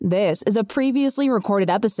This is a previously recorded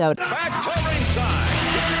episode. Back to ringside.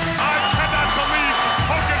 I cannot believe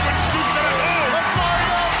Hogan would scoop that at all. A flying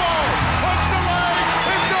elbow. Punch the leg.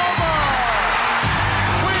 It's over.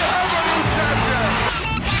 We have a new champion.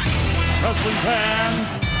 Wrestling fans,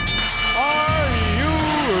 are you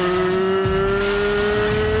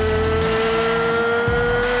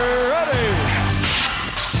ready?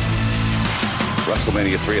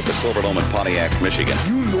 WrestleMania 3 at the Silverdome in Pontiac, Michigan.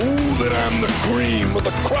 You know that I'm the cream of the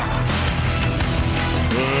crop.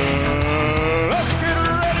 Let's get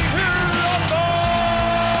ready to rumble!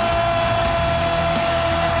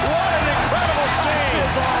 What an incredible scene!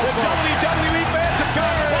 The WWE fans have got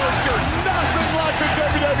bonkers. Nothing like the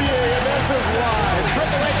WWE, and this is why.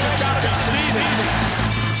 Triple H has got to be seething.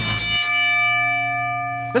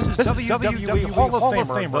 This is WWE Hall of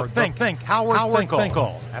Famer, Think Howard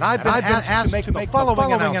Finkel. And I've been asked to make the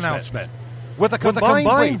following announcement. With a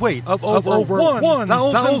combined weight of over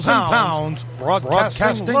 1,000 pounds,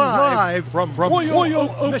 broadcasting live from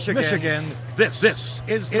Royal Michigan, this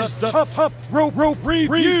is the Top Rope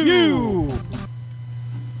Review.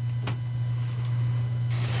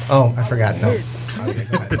 Oh, I forgot. No.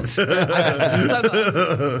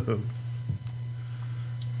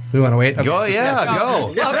 We want to wait? Okay.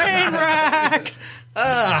 Go, go. Train wreck!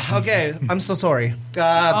 Okay, I'm so sorry.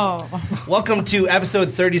 Welcome to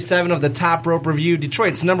episode 37 of the Top Rope Review,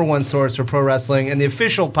 Detroit's #1 source for pro wrestling and the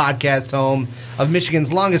official podcast home of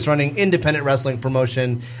Michigan's longest-running independent wrestling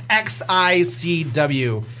promotion,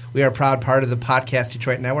 XICW. We are a proud part of the Podcast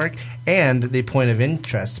Detroit Network and the Point of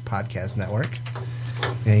Interest Podcast Network.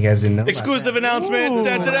 Yeah, you guys didn't know Exclusive announcement.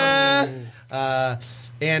 Da-da-da.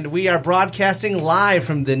 And we are broadcasting live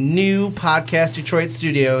from the new Podcast Detroit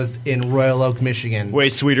studios in Royal Oak, Michigan. Way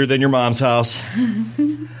sweeter than your mom's house.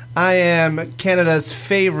 I am Canada's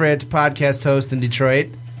favorite podcast host in Detroit,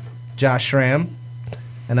 Josh Schramm.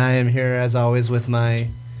 And I am here, as always, with my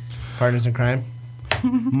partners in crime.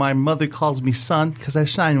 My mother calls me son because I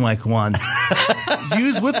shine like one.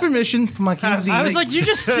 Used with permission from my King Z. I was like, you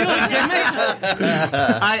just steal a gimmick?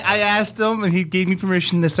 I asked him, and he gave me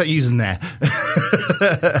permission to start using that.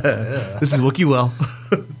 This is Wookie Will.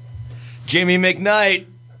 Jamie McKnight.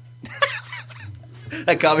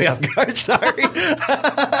 That caught me off guard. Sorry.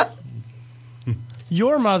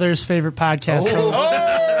 Your mother's favorite podcast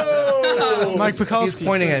host, Mike Pekulski. He's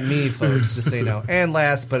pointing at me, folks, just so you know. And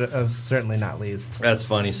last, but certainly not least. That's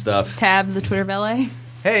funny stuff. Tab, the Twitter valet.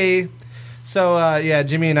 Hey. So,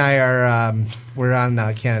 Jimmy and I are we're on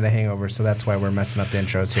Canada Hangover, so that's why we're messing up the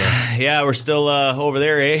intros here. Yeah, we're still over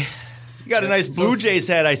there, eh? You got a nice Blue Jays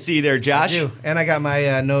hat I see there, Josh. I do. And I got my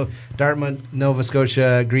Dartmouth, Nova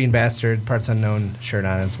Scotia Green Bastard Parts Unknown shirt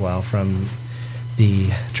on as well from the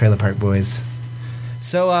Trailer Park Boys.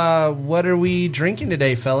 So, what are we drinking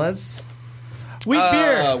today, fellas? Wheat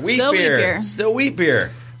beer. Wheat beer. Still wheat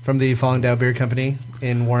beer. From the Falling Down Beer Company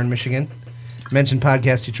in Warren, Michigan. Mention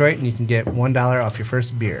Podcast Detroit, and you can get $1 off your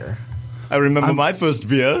first beer. I remember my first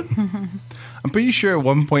beer. I'm pretty sure at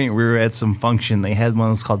one point we were at some function. They had one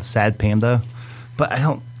that was called Sad Panda, but I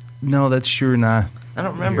don't know that's true or not. I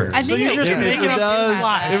don't remember. I think you're just making up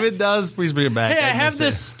lies. If it does, please bring it back. Hey, I have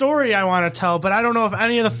this story I want to tell, but I don't know if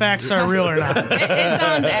any of the facts are real or not. It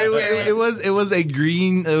sounds accurate. It was like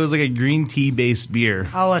a green tea based beer.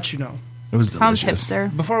 I'll let you know. It was Sounds delicious.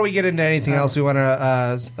 hipster. Before we get into anything else, we want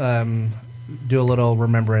to do a little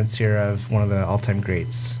remembrance here of one of the all-time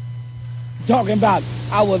greats. Talking about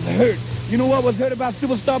I was hurt. You know what was hurt about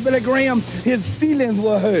Superstar Billy Graham? His feelings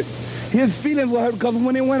were hurt. His feelings were hurt because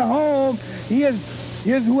when he went home, his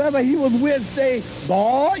whoever he was with say,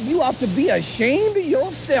 boy, you ought to be ashamed of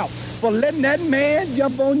yourself for letting that man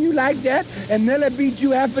jump on you like that and nearly beat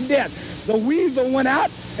you half to death. The weasel went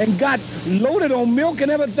out and got loaded on milk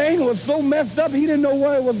and everything. It was so messed up, he didn't know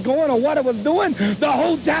where it was going or what it was doing. The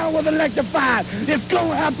whole town was electrified. It's going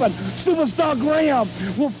to happen. Superstar Graham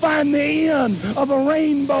will find the end of a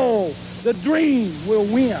rainbow. The dream will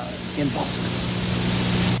win in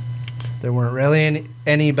Boston. There weren't really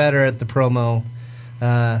any better at the promo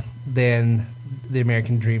than the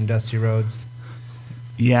American Dream, Dusty Rhodes.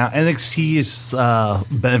 Yeah,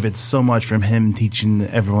 NXT benefits so much from him teaching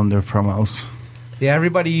everyone their promos. Yeah,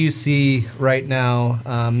 everybody you see right now,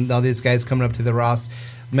 all these guys coming up to the roster,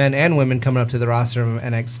 men and women coming up to the roster of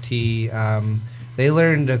NXT, they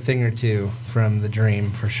learned a thing or two from the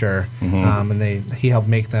Dream for sure, and he helped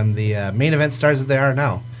make them the main event stars that they are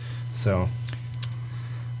now. So,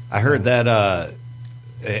 I heard that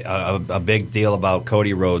a big deal about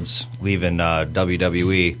Cody Rhodes leaving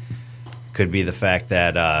WWE could be the fact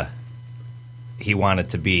that he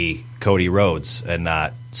wanted to be Cody Rhodes and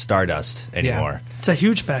not Stardust anymore. It's a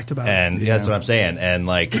huge fact about it. And that's what I'm saying. And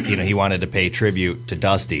like, he wanted to pay tribute to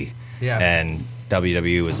Dusty. Yeah. And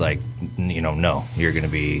WWE was like, no, you're going to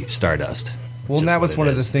be Stardust. Well, and that was one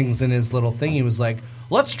of the things in his little thing. He was like,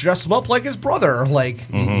 let's dress him up like his brother. Like,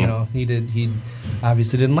 he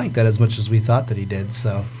obviously didn't like that as much as we thought that he did.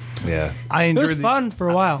 So, yeah. It was fun for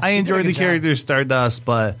a while. I enjoyed the character Stardust,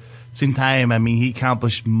 but at the same time, I mean, he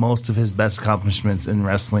accomplished most of his best accomplishments in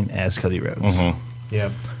wrestling as Cody Rhodes.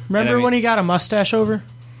 Yeah. Remember when he got a mustache over?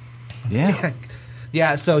 Yeah.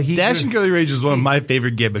 Yeah, so he Dash and Cody Rage is one of my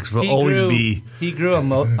favorite gimmicks. Will always be. He grew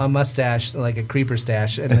a mustache, like a creeper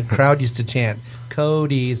stash, and the crowd used to chant,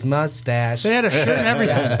 Cody's mustache. They had a shirt and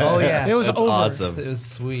everything. Oh, yeah. It was That's over. awesome. It was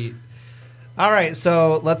sweet. All right,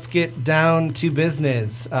 so let's get down to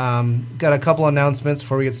business. Got a couple announcements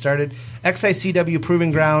before we get started. XICW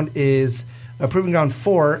Proving Ground Proving Ground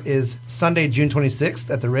 4 is Sunday, June 26th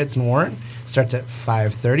at the Ritz in Warren. Starts at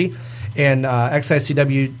 5:30. And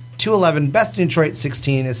XICW 211 Best in Detroit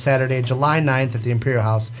 16 is Saturday, July 9th at the Imperial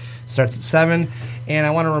House. Starts at 7. And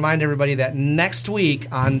I want to remind everybody that next week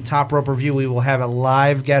on Top Rope Review, we will have a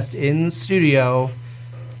live guest in studio,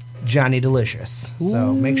 Johnny Delicious.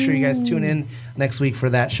 So make sure you guys tune in next week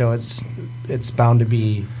for that show. It's bound to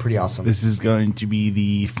be pretty awesome. This is going to be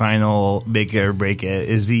the final make it or break it.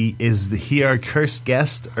 Is he our cursed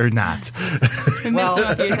guest or not? We missed him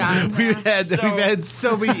a few times. We've had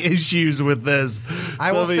so many issues with this.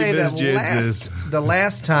 I will say that the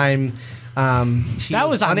last time he That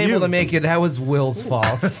was on unable you. to make it, that was Will's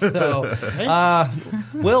fault. So,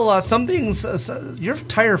 Will, your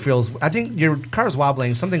tire feels. I think your car's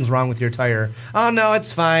wobbling. Something's wrong with your tire. Oh no,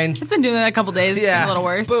 it's fine. It's been doing that a couple days. Yeah, A little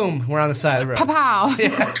worse. Boom, we're on the side of the road. Pow.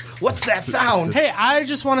 Yeah. What's that sound? Hey, I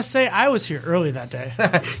just want to say I was here early that day.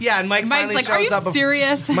 Yeah, and Mike's Mike's finally like, shows are you up.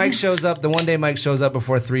 serious? Mike shows up. The one day Mike shows up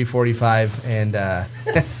before 3:45, and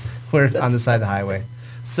we're on the side of the highway.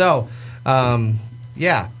 So,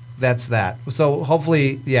 yeah, that's that. So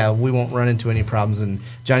hopefully, yeah, we won't run into any problems, and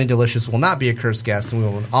Johnny Delicious will not be a cursed guest, and we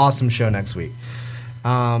will have an awesome show next week.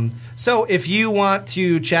 So if you want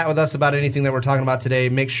to chat with us about anything that we're talking about today,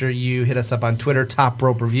 make sure you hit us up on Twitter, Top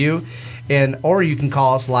Rope Review, or you can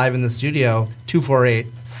call us live in the studio,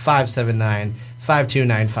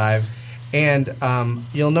 248-579-5295. And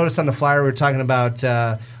you'll notice on the flyer we're talking about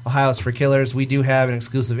Ohio's for Killers. We do have an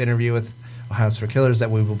exclusive interview with Ohio's for Killers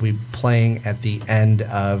that we will be playing at the end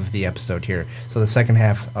of the episode here. So the second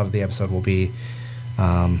half of the episode will be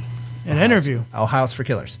An interview. Ohio's for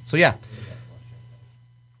Killers. So yeah.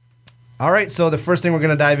 All right, so the first thing we're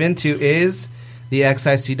going to dive into is the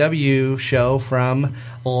XICW show from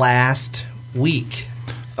last week.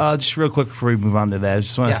 Just real quick before we move on to that, I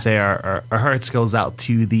just want to say our hearts goes out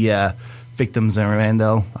to the victims in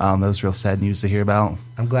Orlando. That was real sad news to hear about.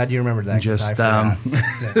 I'm glad you remembered that. Just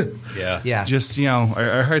yeah. Just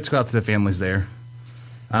our hearts go out to the families there.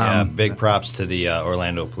 Big props to the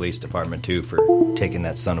Orlando Police Department too for taking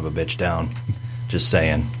that son of a bitch down. Just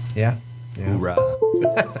saying. Yeah. Hoorah.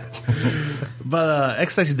 But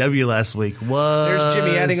XICW last week was There's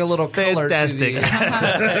Jimmy adding a little color fantastic. to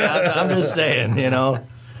the I'm just saying,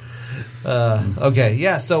 Okay,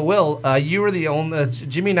 yeah. So, Will, you were the only.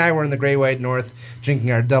 Jimmy and I were in the Great White North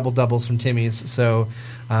drinking our double doubles from Timmy's. So,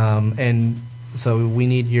 so we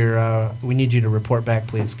need you to report back,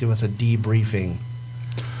 please. Give us a debriefing.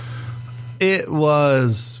 It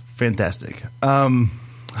was fantastic.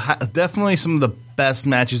 Definitely some of the best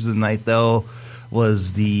matches of the night, though,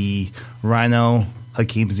 was the Rhino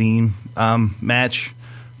Hakeem Zine match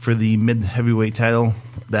for the mid heavyweight title.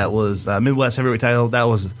 That was Midwest heavyweight title. That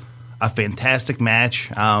was a fantastic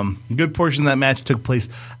match. A good portion of that match took place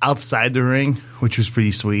outside the ring, which was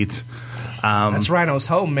pretty sweet. That's Rhino's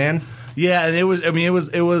home, man. Yeah, and it was. I mean, it was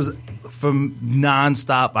from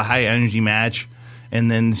nonstop a high energy match,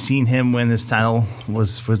 and then seeing him win this title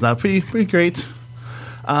was not pretty great.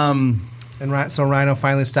 And so Rhino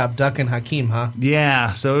finally stopped ducking Hakeem, huh?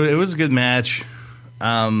 Yeah, so it was a good match.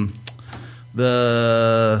 The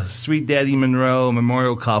Sweet Daddy Monroe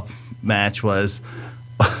Memorial Cup match was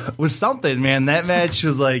something, man. That match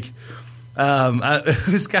was like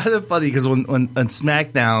it was kind of funny because when on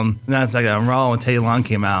SmackDown, not SmackDown, Raw, when Teddy Long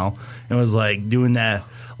came out and was like doing that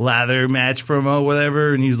lather match promo,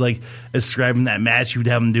 whatever, and he was like describing that match he would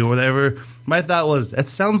have him do, whatever. My thought was, that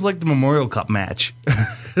sounds like the Memorial Cup match.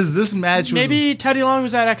 Because this match was... Maybe Teddy Long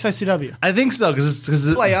was at XICW. I think so.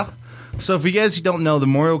 Playa. So for you guys who don't know, the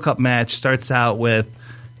Memorial Cup match starts out with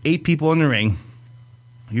 8 people in the ring.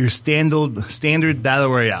 Your standard battle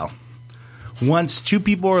royale. Once 2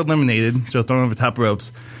 people are eliminated, so thrown over top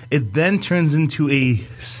ropes, it then turns into a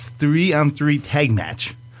 3-on-3 tag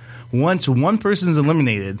match. Once one person is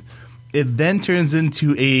eliminated, it then turns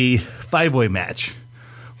into a 5-way match.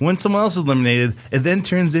 Once someone else is eliminated, it then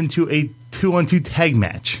turns into a 2-on-2 tag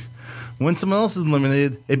match. When someone else is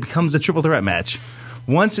eliminated, it becomes a triple threat match.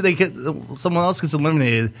 Once someone else gets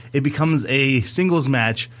eliminated, it becomes a singles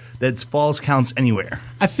match that's falls counts anywhere.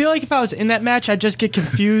 I feel like if I was in that match, I'd just get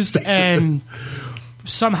confused and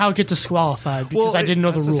somehow get disqualified because I didn't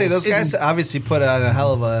know the rules. Those guys obviously put on a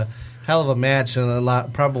hell of a match,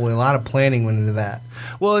 and probably a lot of planning went into that.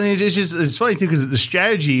 Well, and it's funny too because the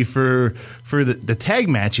strategy for the tag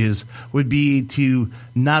matches would be to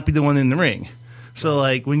not be the one in the ring. So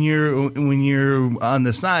like when you're on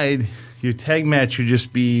the side, your tag match should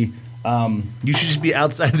just be you should just be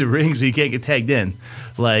outside the ring so you can't get tagged in.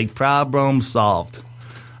 Like problem solved.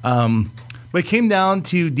 But it came down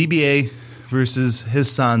to DBA versus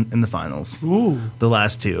his son in the finals. Ooh, the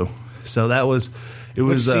last 2. So that was.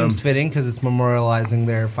 Which seems fitting because it's memorializing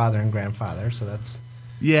their father and grandfather. So that's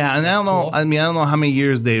and I don't know. I mean, I don't know how many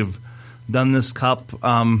years they've done this cup.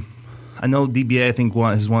 I know DBA I think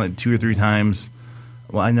has won it 2 or 3 times.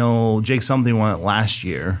 Well, I know Jake Something won it last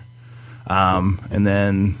year, and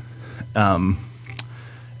then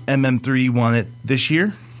MM3 won it this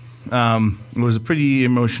year. It was a pretty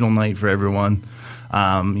emotional night for everyone.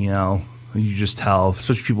 You just tell,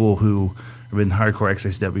 especially people who have been hardcore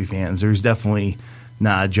XSW fans. There's definitely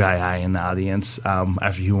not a dry eye in the audience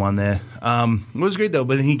after he won that. It was great, though,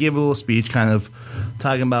 but he gave a little speech kind of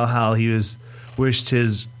talking about how he wished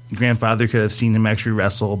his grandfather could have seen him actually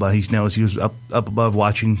wrestle, but he knows he was up above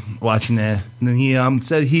watching that. And then he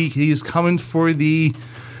said he's coming for the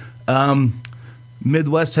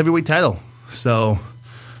Midwest heavyweight title. So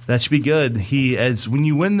that should be good. When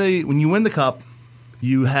you win the cup,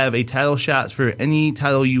 you have a title shot for any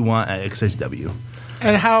title you want at XSW.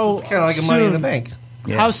 And how it's kind of like a Money in the Bank.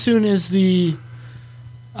 Yeah. How soon is the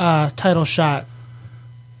title shot?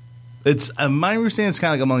 It's my understanding. It's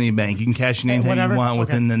kind of like a Money in the Bank. You can cash in anything you want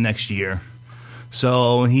within the next year.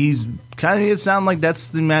 So he's kind of made it sound like that's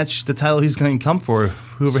the match, the title he's going to come for.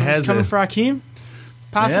 Whoever has he's coming for Akeem?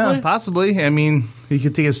 Possibly? Yeah, possibly. I mean, he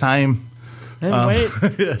could take his time. And wait.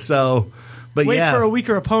 Wait for a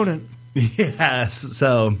weaker opponent. Yes.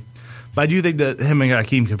 So, but I do think that him and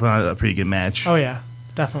Akeem could put on a pretty good match. Oh yeah,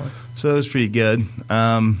 definitely. So it was pretty good.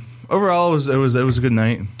 Overall, it was a good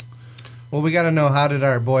night. Well, we got to know, how did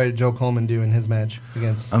our boy Joe Coleman do in his match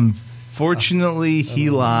against? Unfortunately, he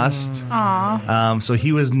lost. Aww. So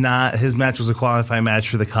he was not. His match was a qualifying match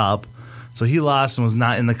for the cup. So he lost and was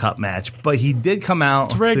not in the cup match. But he did come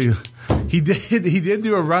out. It's rigged. He did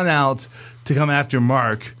do a run out to come after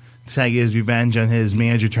Mark to try to get his revenge on his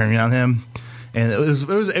manager turning on him. And it was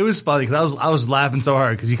funny because I was laughing so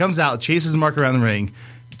hard because he comes out, chases Mark around the ring,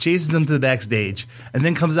 chases him to the backstage, and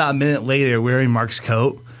then comes out a minute later wearing Mark's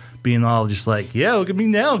coat, being all just like, "Yeah, look at me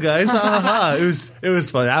now, guys!" Ha ha ha. It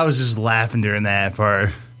was funny. I was just laughing during that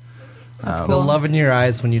part. That's cool. The love in your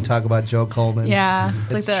eyes when you talk about Joe Coleman. Yeah,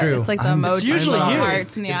 it's true. It's like the emoji. It's usually the you.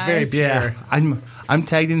 hearts in the It's eyes. very pure. Yeah, I'm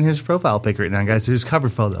tagged in his profile pic right now, guys. There's cover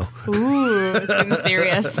photo. Ooh, it's getting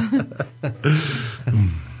serious.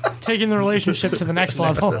 Taking the relationship to the next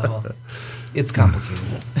level. It's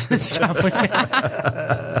complicated. It's complicated.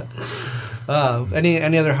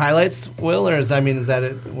 Any other highlights, Will, or is that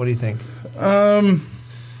it? What do you think? I'm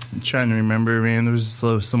trying to remember, man. There was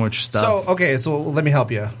so much stuff. So let me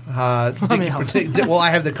help you. Well, I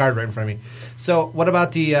have the card right in front of me. So what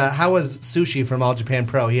about how was Sushi from All Japan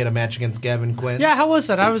Pro? He had a match against Gavin Quinn. Yeah, how was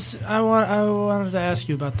that? I wanted to ask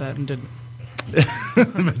you about that and didn't.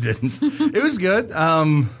 I didn't. It was good.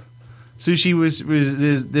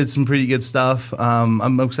 Sushi did some pretty good stuff.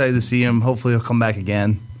 I'm excited to see him. Hopefully, he'll come back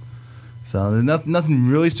again. So nothing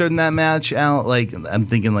really starting that match out. Like I'm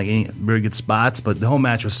thinking, like any very good spots, but the whole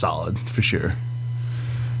match was solid for sure.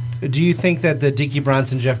 Do you think that the Dickie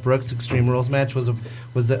Bronson Jeff Brooks Extreme Rules match was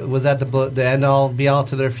that the end all be all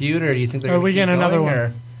to their feud, or do you think they're Are we getting another one?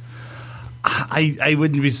 Or? I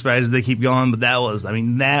wouldn't be surprised if they keep going, but that was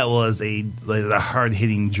a hard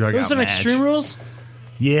hitting drug. It was out an match. Extreme Rules.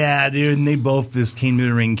 Yeah, dude, and they both just came to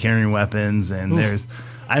the ring carrying weapons, and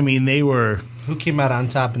they were. Who came out on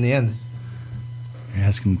top in the end? You're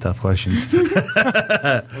asking tough questions.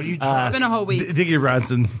 It's been a whole week. Dickie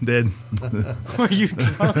Bronson did. Were you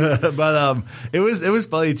drunk? But it was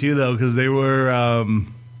funny too though because they were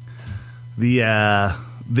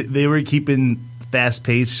they were keeping fast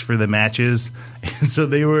pace for the matches, and so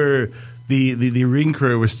they were the ring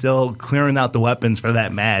crew was still clearing out the weapons for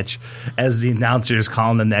that match as the announcers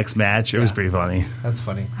calling the next match. It was pretty funny. That's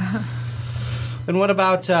funny. And what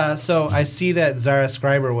about, so I see that Zara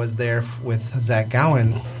Scriber was there with Zach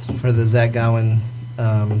Gowen for the Zach Gowen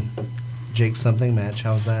Jake something match.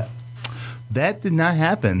 How was that? That did not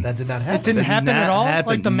happen. That did not happen. It didn't happen at all?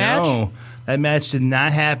 Like the match? No, that match did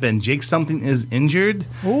not happen. Jake something is injured,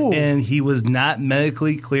 and he was not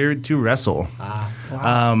medically cleared to wrestle.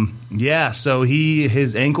 Wow. Yeah, so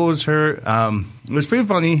his ankle was hurt. It was pretty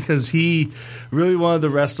funny because he really wanted to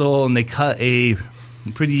wrestle, and they cut a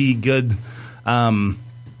pretty good cut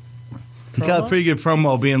a pretty good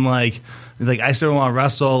promo being like I still want to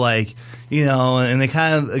wrestle, like, you know, and they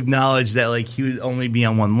kind of acknowledged that like he would only be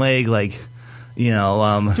on one leg, like, you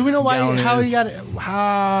know. Do we know Gallon how is- he got it?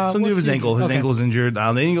 Something to do with his ankle. His ankle was injured.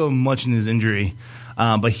 They didn't go much in his injury,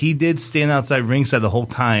 but he did stand outside ringside the whole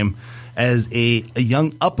time as a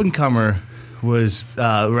young up and comer was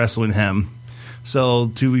wrestling him. So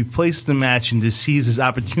to replace the match and to seize his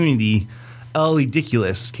opportunity, El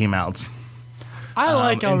Ridiculous came out. I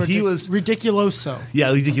like El and he was Ridiculoso. Yeah,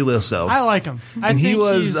 Ridiculoso. I like him. And he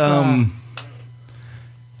was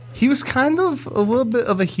he was kind of a little bit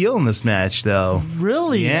of a heel in this match, though.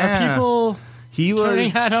 Really? Yeah. Are people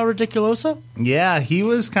turning on El Ridiculoso? Yeah, he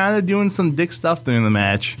was kind of doing some dick stuff during the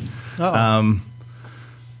match. I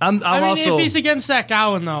mean, also, if he's against Zach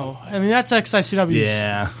Gowen, though, I mean, that's XICW.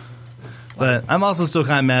 Yeah. But I'm also still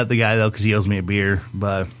kind of mad at the guy, though, because he owes me a beer.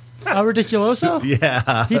 But El Ridiculoso?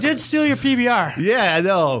 Yeah. He did steal your PBR. Yeah, I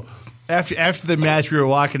know. After the match, we were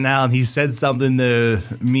walking out, and he said something to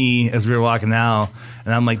me as we were walking out.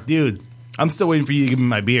 And I'm like, dude, I'm still waiting for you to give me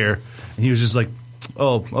my beer. And he was just like,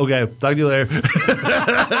 oh, okay, talk to you later.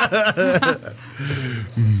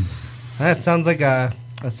 That sounds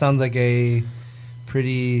like a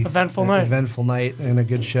pretty eventful night and a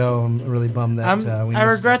good show. I'm really bummed that I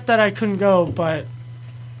regret that I couldn't go, but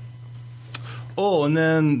oh, and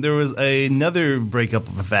then there was another breakup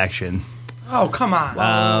of a faction. Oh, come on.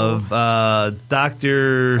 Of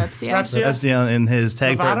Dr. Repsia and his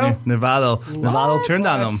tag partner, Nevado. Nevado turned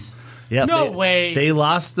on him. Yep, No way. They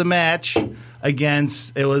lost the match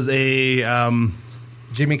against, it was a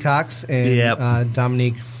Jimmy Cox and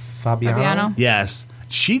Dominique Fabiano. Yes.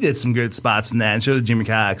 She did some good spots in that, and so did Jimmy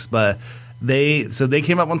Cox. But they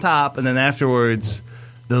came up on top, and then afterwards,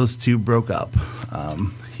 those two broke up.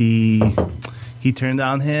 He turned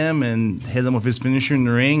on him and hit him with his finisher in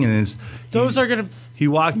the ring, and he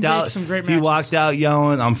walked out. some great He matches. walked out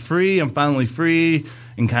yelling, "I'm free! I'm finally free!"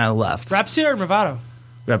 and kind of left. Repsia or Nevado?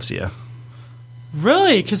 Repsia.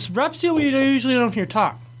 Really? Because Repsia we usually don't hear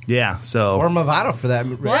talk. Yeah. So or Movado for that.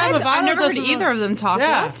 What? I've never heard either of them talk.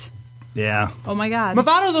 Yeah. What? Yeah. Oh my god.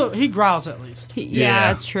 Movado, though, he growls at least.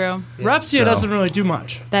 Yeah, that's true. Repsia doesn't really do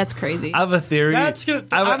much. That's crazy. I have a theory. I'm excited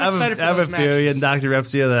for I have those a theory matches. in Dr.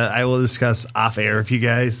 Repsia that I will discuss off air with you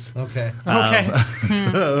guys. Okay.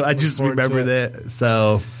 I just remembered it.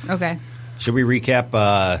 So Okay. Should we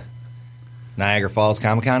recap Niagara Falls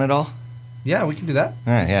Comic Con at all? Yeah, we can do that.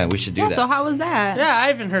 All right, yeah, we should do that. So how was that? Yeah, I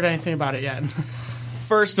haven't heard anything about it yet.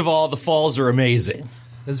 First of all, the falls are amazing.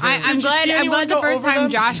 I'm Did you see glad anyone the go first over time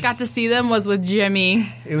them? Josh got to see them was with Jimmy.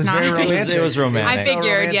 It was Not- very romantic. It was romantic. I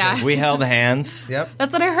figured, yeah. We held hands. Yep.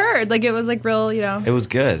 That's what I heard. Like it was like real, you know. It was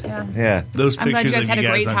good. Yeah. those I'm glad pictures you guys of had a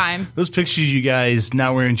great on- time. Those pictures, you guys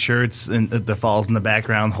not wearing shirts and the falls in the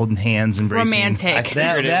background, holding hands, embracing. Romantic. I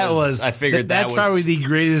figured I figured that that's was probably the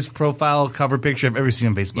greatest profile cover picture I've ever seen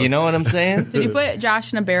on Facebook. You know what I'm saying? Did you put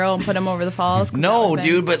Josh in a barrel and put him over the falls? 'Cause No, that would've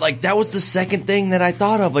been- dude, but like that was the second thing that I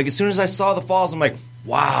thought of. Like as soon as I saw the falls, I'm like,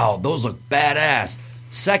 wow, those look badass.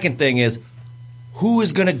 Second thing is, who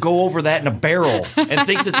is going to go over that in a barrel and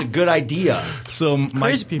thinks it's a good idea? So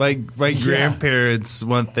my grandparents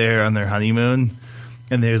went there on their honeymoon,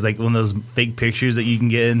 and there's like one of those big pictures that you can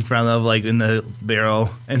get in front of, like in the barrel.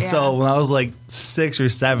 And so when I was like 6 or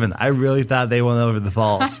 7, I really thought they went over the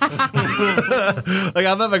falls. Like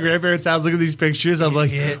I'm at my grandparents' house looking at these pictures. I'm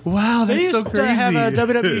like, wow, They that's so used to have a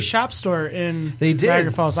crazy. WWE shop store in They did.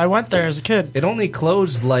 Niagara Falls. I went there as a kid. It only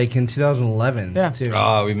closed like in 2011. Yeah. Too.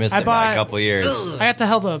 Oh, we missed I it by bought- a couple years. I got to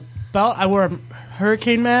hold a belt. I wore a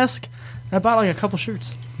hurricane mask. And I bought like a couple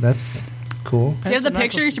shirts. That's cool. Do you have the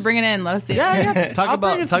picture? You should bring it in. Let us see. Yeah. Talk I'll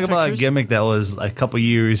bring in about some a pictures. gimmick that was a couple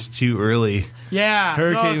years too early. Yeah.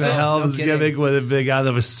 Hurricane No, Hell's kidding. gimmick would have been out.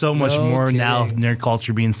 There was so much No more now. kidding. Nerd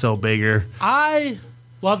culture being so bigger. I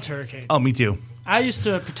loved Hurricane. Oh, me too. I used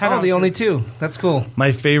to pretend I Oh, was the only Hurricane. two. That's cool.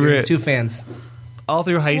 My favorite. There's 2 fans. All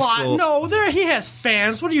through high What? school. No, he has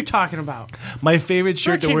fans. What are you talking about? My favorite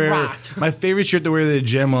shirt to Hurricane wear. rocked. My favorite shirt to wear to the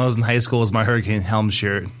gym when I was in high school was my Hurricane Helm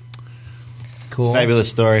shirt. Cool. Fabulous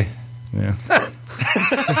story. Yeah.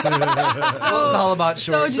 It's all about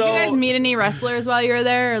So shorts. did you guys meet any wrestlers while you were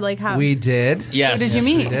there, or like how? We did. Yes. Who did you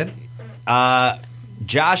meet? We did.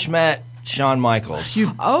 Josh met Shawn Michaels.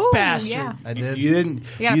 You bastard. Yeah. I did. You didn't.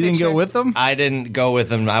 You got a You didn't go picture? with them. I didn't go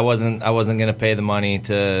with him. I wasn't going to pay the money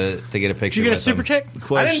to get a picture. Did you get a with super him. kick?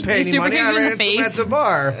 I didn't pay You any super money. kicked I you in ran the into him face? at the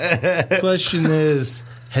bar. Question is,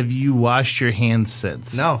 have you washed your hands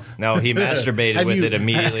since? No. No, he masturbated Have with you- it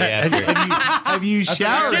immediately after. Have you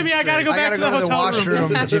showered? Jimmy, I gotta go back to the hotel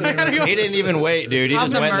room. washroom. I gotta go. He didn't even wait, dude. He On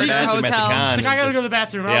just the went to the Mercer bathroom at the Hotel. con. It's like, I gotta go to the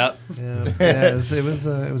bathroom. Yep. Yeah, it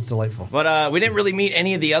was delightful. But we didn't really meet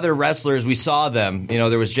any of the other wrestlers. We saw them. You know,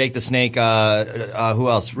 there was Jake the Snake. Who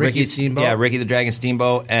else? Ricky Steamboat. Yeah, Ricky the Dragon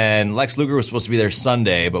Steamboat. And Lex Luger was supposed to be there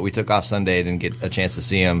Sunday, but we took off Sunday. Didn't get a chance to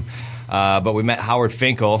see him. But we met Howard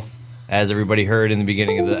Finkel, as everybody heard in the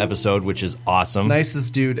beginning of the episode, which is awesome.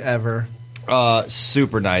 Nicest dude ever.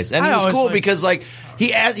 Super nice. And I it was always cool like- because, like,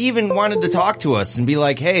 he even wanted to talk to us and be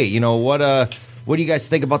like, hey, you know, what do you guys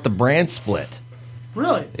think about the brand split?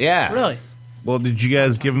 Really? Yeah. Really? Well, did you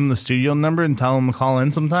guys give him the studio number and tell him to call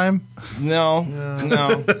in sometime? No.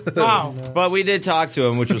 Wow. But we did talk to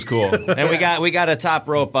him, which was cool. And we got a top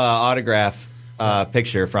rope autograph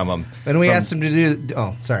picture from him. And we asked him to do.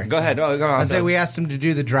 Oh, sorry. Go ahead. Oh, go on. I say we asked him to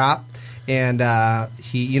do the drop, and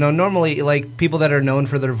he, you know, normally like people that are known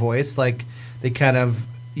for their voice, like they kind of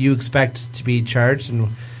you expect to be charged, and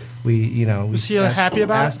we, you know, Was he happy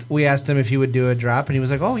about it? We asked him if he would do a drop, and he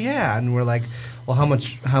was like, "Oh yeah," and we're like, "Well, how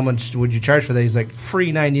much would you charge for that?" He's like,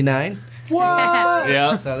 "Free $99." What?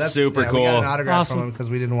 Yeah, So that's super We got an cool. autograph Awesome. from him because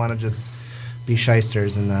we didn't want to just be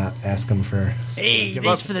shysters and not ask him for. Hey, Give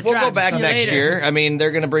thanks us- for the We'll drop. go back See you next later. year. I mean,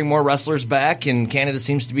 they're going to bring more wrestlers back, and Canada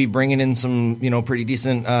seems to be bringing in some, you know, pretty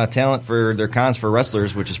decent talent for their cons for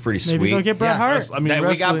wrestlers, which is pretty Maybe sweet. go get Bret Yeah, Hart. I mean, That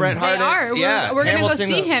we got wrestling- Bret They Hart. are. Yeah, We're going to go Hamilton,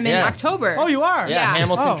 see him in yeah. October. Oh, you are? Yeah, Yeah.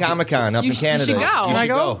 Hamilton Oh. Comic Con up in You Canada. should go. You Can I should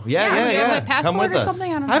go? Yeah, do you have a Come passport with or us. something?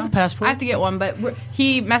 I don't know. I have a passport. I have to get one, but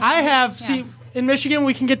he messaged I me. have. Yeah. See, in Michigan,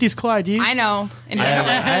 we can get these cool IDs. I know. And I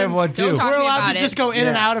have one too. Don't talk We're to me allowed about to it. just go in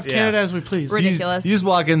and out of Canada as we please. Ridiculous. You just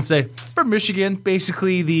walk in and say, "For Michigan,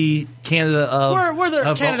 basically the Canada of We're the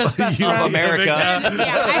of- Canada's best of friend. America. Yeah,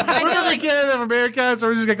 I We're feel the like Canada of America, so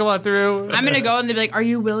we're just gonna come on through." I'm going to go and they'll be like, are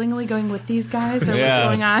you willingly going with these guys? Or Yeah.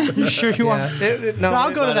 what's going on? You sure you want? No,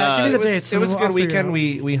 I'll go to that. Give me the it was, dates. It was a and I'll good figure it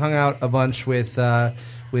weekend. out. We hung out a bunch with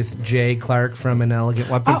Jay Clark from an Elegant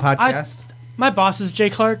Weapon podcast. My boss is Jay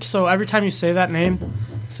Clark, so every time you say that name,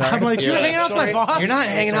 Sorry. I'm like, you're hanging out with my boss? You're not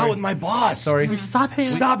hanging out with my boss. Sorry. Stop hanging.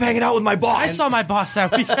 Stop hanging out with my boss. I saw my boss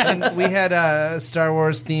that weekend. And we had Star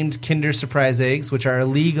Wars themed Kinder Surprise eggs, which are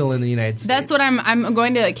illegal in the United States. That's what I'm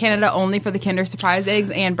going to Canada only for the Kinder Surprise eggs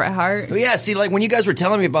and Bret Hart. Yeah, see, like when you guys were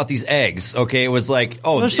telling me about these eggs, okay, it was like,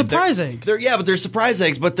 oh, They're surprise eggs. But they're surprise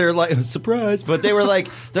eggs, but they're like surprise. But they were like,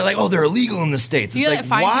 they're like, oh, they're illegal in the States. It's You like, get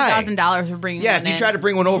fined why? $2,000 for bringing Yeah, one if you in. try to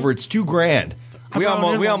bring one over, it's $2,000. We brought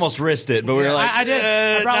one in once. almost risked it, but we were like, I did.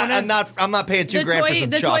 I brought one in. I'm not paying $2,000 for some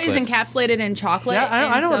the chocolate. toy is encapsulated in chocolate. Yeah,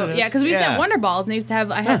 I and know so, what it is. Yeah, because we used to Yeah. have Wonder Balls,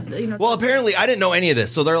 and I had. Well, apparently, I didn't know any of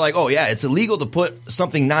this, so they're like, "Oh, yeah, it's illegal to put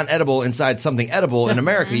something non-edible inside something edible in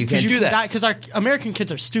America. You can't do that." Because our American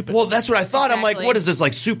kids are stupid. Well, that's what I thought. I'm like, Exactly. "What is this?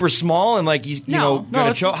 Like super small and like you No. know, No, gonna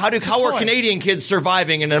it's- how it's a are toy. Canadian kids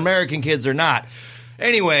surviving and American kids are not?"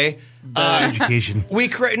 Anyway. Education. We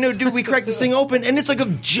cracked this thing open, and it's like a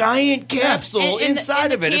giant capsule And inside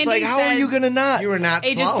the of it. It's like, candy how are you says- going to not? You were not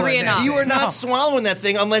Ages swallowing 3 and that. up. You were not No. swallowing that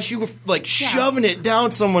thing unless you were like shoving it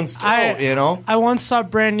down someone's throat. I, You know. I once saw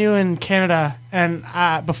Brand New in Canada, and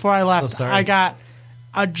before I left, sorry. I got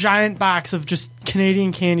a giant box of just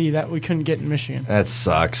Canadian candy that we couldn't get in Michigan. That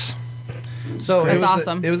sucks. So That's it was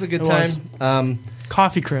awesome. It was a good It was. time.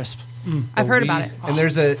 Coffee Crisp. I've heard about it. And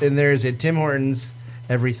there's a Tim Hortons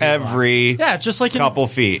every Yeah, just like in couple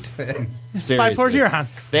feet. Spy Port Huron.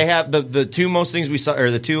 They have the two most things we saw,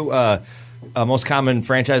 or the two most common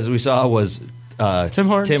franchises we saw was Tim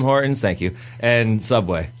Hortons. Thank you, and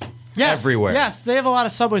Subway. Yes, Everywhere. Yes, they have a lot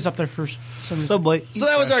of Subways up there for some reason. Subway. So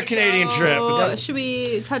that was our Canadian trip. So, should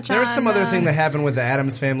we touch on? There was some other thing that happened with the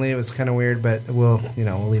Addams family. It was kind of weird, but we'll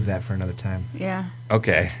leave that for another time. Yeah,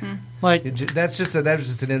 Okay. Like That was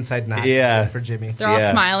just an inside knot Yeah. for Jimmy. they're all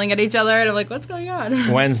Yeah. smiling at each other, and I'm like, "What's going on?"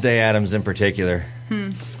 Wednesday Adams in particular.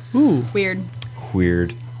 Weird.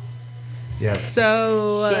 Weird. Yeah.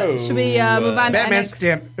 So should we move on Batman to NXT?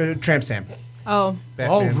 stamp, tramp stamp. Oh,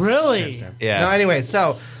 Batman's really? tramp stamp. Yeah. No, anyway,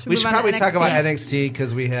 so we move should on to probably talk NXT? about NXT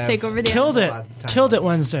because we have take over the killed it. lot of time. Killed it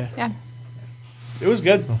Wednesday. Yeah, It was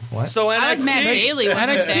good. So I like Matt NXT. Bailey was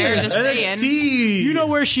there. Just saying. You know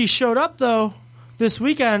where she showed up though this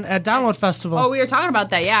weekend at Download Festival Oh, we were talking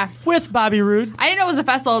about that. Yeah, with Bobby Roode. I didn't know it was a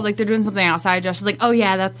festival. I was like, they're doing something outside. Josh was like, "Oh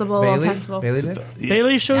yeah, that's the Bolo Bailey. festival." Bailey did.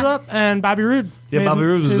 Bailey showed Yeah. up and Bobby Roode. Yeah, made Bobby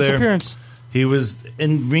Roode was his there. Appearance. He was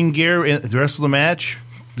in ring gear the rest of the match.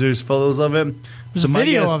 there's photos of it. There's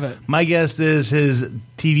video of it. My guess is his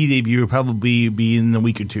TV debut will probably be in a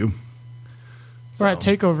week or two. We're at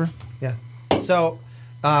TakeOver. Yeah. So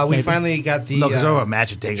we finally got the. No, because we're a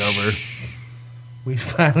match at TakeOver. We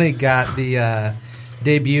finally got the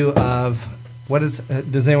debut of what is?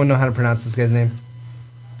 Does anyone know how to pronounce this guy's name?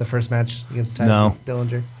 The first match against Ty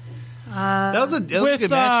Dillinger. That was a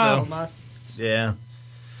good match, though. Yeah.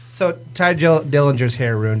 So Ty Dillinger's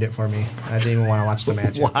hair ruined it for me. I didn't even want to watch the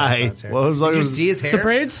match. Why? Did you see his hair? The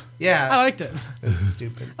braids? Yeah. I liked it.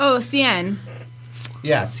 Stupid. Oh, CN.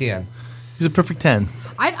 Yeah, CN. He's a perfect 10.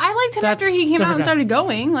 I liked him after he came out and started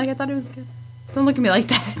going. Like, I thought it was good. Don't look at me like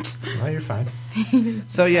that. Oh, you're fine.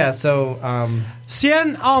 So, yeah,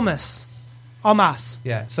 CN Almas.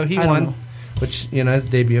 Yeah, so he won, which, his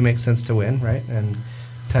debut makes sense to win, right? And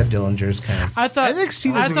Ty Dillinger's kind of... I thought Ty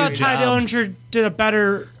Dillinger did a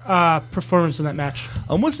better performance in that match.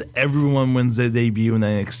 Almost everyone wins their debut in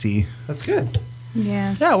NXT. That's good.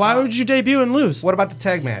 Yeah. Yeah, why would you debut and lose? What about the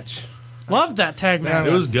tag match? Loved that tag match.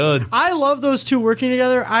 It was good. I love those two working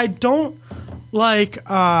together. I don't like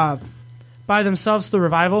by themselves the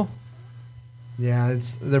Revival. Yeah,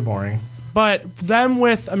 they're boring. But them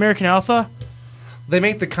with American Alpha, they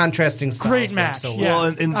make the contrasting styles great match. So yeah. Well,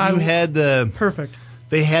 and you had the perfect.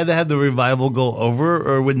 They had to have the Revival go over,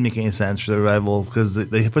 or it wouldn't make any sense for the Revival because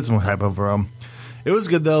they put some hype over them. It was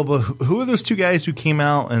good though. But who are those two guys who came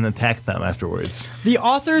out and attacked them afterwards? The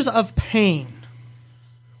Authors of Pain.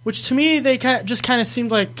 Which to me, they just kind of seemed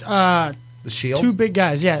like the Shield. Two big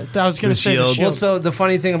guys. Yeah, I was going to say the Shield. Well, so the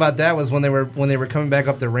funny thing about that was when they were coming back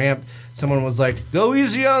up the ramp, someone was like, "Go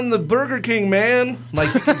easy on the Burger King, man!"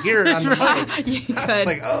 Like you could hear it on the mic. I was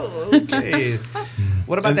like, "Oh, okay."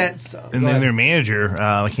 What about that? And then their manager,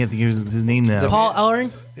 I can't think of his name now. Paul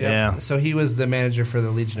Ellering. Yep. Yeah. So he was the manager for the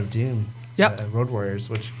Legion of Doom. Yep. Road Warriors,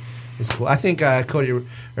 which is cool. I think not Cody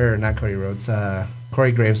Rhodes.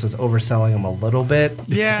 Corey Graves was overselling him a little bit.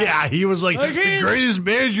 Yeah. Yeah, he was like the greatest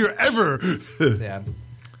manager ever. Yeah.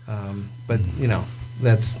 But,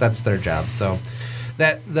 that's their job. So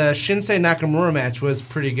the Shinsei Nakamura match was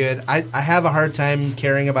pretty good. I have a hard time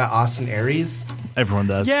caring about Austin Aries. Everyone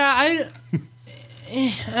does. Yeah, I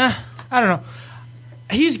don't know.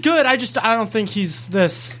 He's good. I don't think he's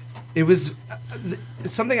this. It was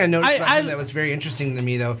something I noticed about him that was very interesting to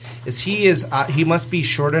me, though, is he must be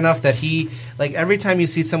short enough that every time you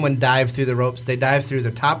see someone dive through the ropes, they dive through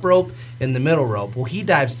the top rope and the middle rope. Well, he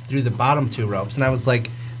dives through the bottom two ropes, and I was like,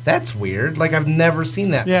 that's weird. Like, I've never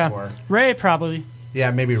seen that before. Ray, probably.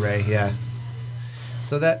 Yeah, maybe Ray, yeah.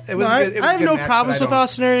 So that, it was good. It was I have good no match, problems with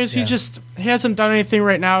Austin Aries. Yeah. He hasn't done anything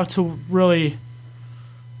right now to really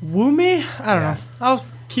woo me. I don't know. I'll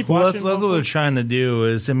keep watching. That's what they're trying to do.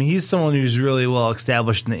 He's someone who's really well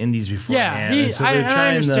established in the Indies before. Yeah, I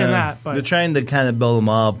understand that. But they're trying to kind of build him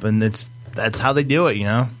up, and that's how they do it,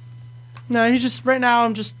 No, he's just right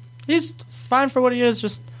now. He's fine for what he is.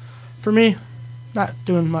 Just for me, not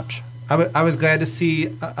doing much. I was glad to see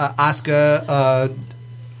Asuka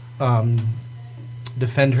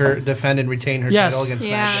defend and retain her title against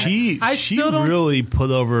Nia Jax. She really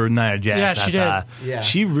put over Nia Jax. Yeah, she did. Yeah.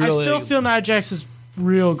 She really. I still feel Nia Jax is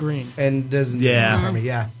real green and doesn't. Yeah, for me.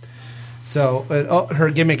 Yeah. So her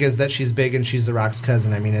gimmick is that she's big and she's The Rock's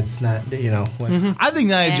cousin. I mean, it's not I think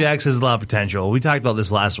Nia Jax has a lot of potential. We talked about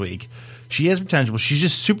this last week. She has potential. She's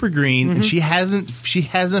just super green, and she hasn't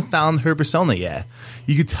found her persona yet.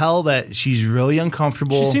 You could tell that she's really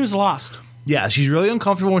uncomfortable. She seems lost. Yeah, she's really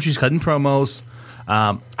uncomfortable when she's cutting promos.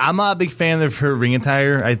 I'm not a big fan of her ring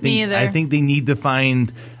attire. Me either. I think they need to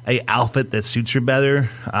find a outfit that suits her better.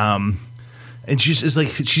 And she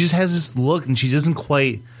just has this look, and she doesn't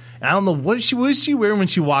quite. I don't know what was she wearing when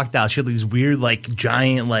she walked out. She had these weird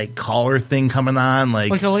giant collar thing coming on,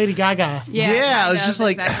 like a Lady Gaga. Yeah, it's just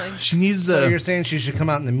exactly. she needs. So you're saying she should come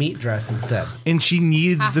out in the meat dress instead? And she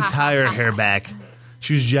needs to tie her hair back.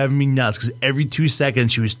 She was driving me nuts because every 2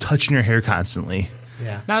 seconds she was touching her hair constantly.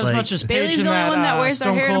 Yeah, not as much as Paige. Bailey's the only one that wears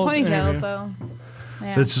their hair in a ponytail. Interview. So,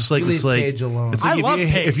 yeah. But it's just like leave Paige alone. It's like I love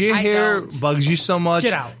Paige. If your hair bugs you so much,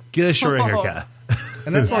 get out. Get a short haircut.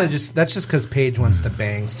 And that's that's just because Paige wants to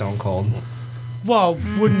bang Stone Cold. Well,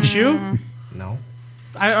 wouldn't you? No.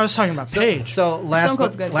 I was talking about Paige. So last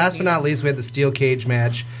but not least, we had the steel cage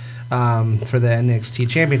match for the NXT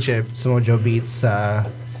Championship. Samoa Joe beats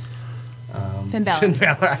Finn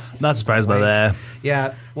Balor. Not surprised by that.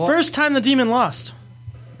 Yeah. Well, first time the Demon lost.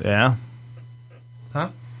 Yeah. Huh?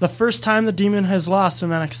 The first time the Demon has lost in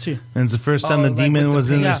NXT. And it's the first time the Demon was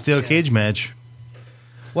in a steel cage match.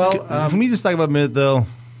 Well, can we just talk about a minute though?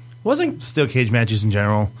 Wasn't steel cage matches in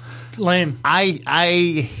general lame? I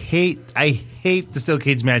hate the steel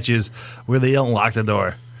cage matches where they don't lock the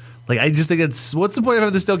door. Like, I just think it's what's the point of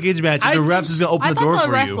having the steel cage match if the ref's just gonna open the door I thought for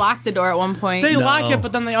the ref you? locked the door at one point. They lock it,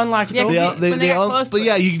 but then they unlock it. Yeah, when they got close to but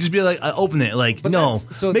yeah, you can just be like, open it. Like, no,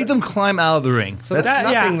 make them climb out of the ring. So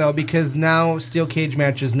that's nothing though, because now steel cage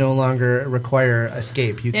matches no longer require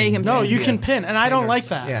escape. You can pin, and I don't like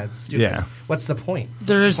that. Yeah, it's stupid. Yeah. What's the point?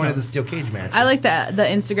 There What's is the point no- of the steel cage match? I like the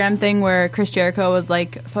Instagram thing where Chris Jericho was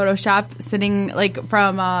like photoshopped sitting like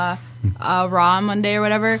from Raw Monday or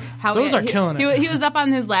whatever. How Those are killing it. He was up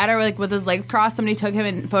on his ladder like with his legs crossed. Somebody took him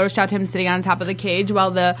and photoshopped him sitting on top of the cage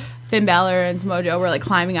while the Finn Balor and Samoa Joe were like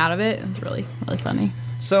climbing out of it. It was really funny.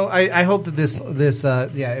 So I hope that this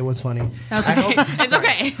it was funny. That's okay. It's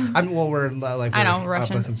okay. We're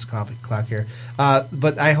rushing. up against the clock here.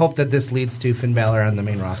 But I hope that this leads to Finn Balor on the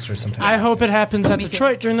main roster sometime. I hope it happens at Me too.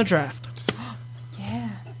 Detroit during the draft. Yeah.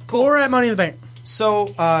 Cool. Or at Money in the Bank.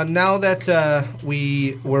 So now that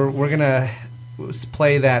we're gonna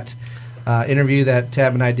play that interview that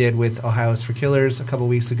Tab and I did with Ohio's for Killers a couple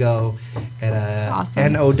weeks ago at a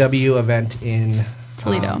Awesome. NOW event in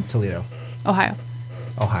Toledo. Ohio.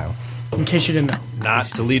 In case you didn't know. Not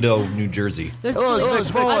Toledo, New Jersey. Hello, Let's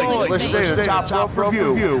stay the top rope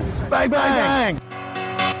review. Bang, bang.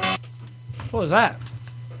 What was that?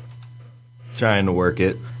 Trying to work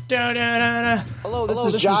it. Hello,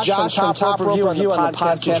 this is Josh from Top Rope Review on the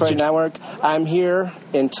Podcast Network. I'm here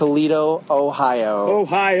in Toledo, Ohio.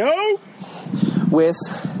 With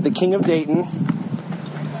the King of Dayton,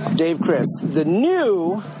 Dave Chris, the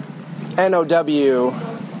new NOW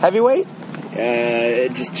heavyweight?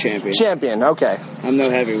 Just champion. Champion, okay. I'm no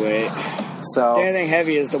heavyweight. So The only thing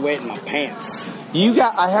heavy is the weight in my pants.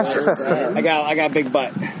 I have to. I got a big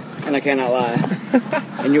butt, and I cannot lie.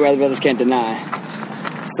 And you other brothers can't deny.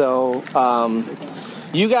 So,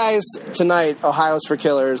 you guys tonight, Ohio's for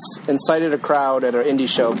Killers, incited a crowd at an indie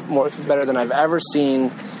show better than I've ever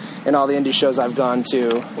seen in all the indie shows I've gone to.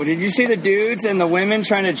 Well, did you see the dudes and the women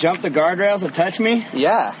trying to jump the guardrails and touch me?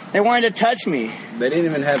 Yeah. They wanted to touch me. They didn't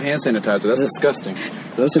even have hand sanitizer. That's disgusting.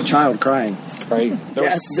 There's a child crying. It's crazy.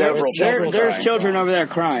 There's children over there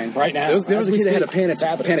crying. Right now. There was a kid that had a panic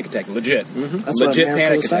attack. Legit. That's Legit what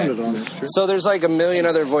panic attack. So there's like a million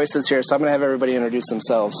other voices here, so I'm going to have everybody introduce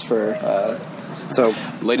themselves for...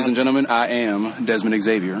 Ladies and gentlemen, I am Desmond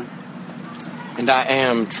Xavier. And I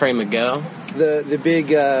am Trey Miguel. The big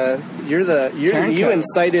you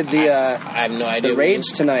incited the I have no idea the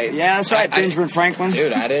rage tonight. Yeah, that's right, Benjamin Franklin.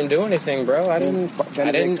 Dude, I didn't do anything, bro. I didn't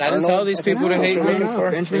tell these people to hate me.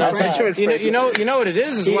 You know what it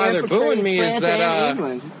is why they're booing me is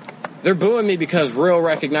that they're booing me because real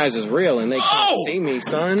recognizes real, and they can't see me,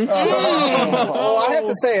 son. Well, I have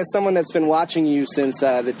to say, as someone that's been watching you since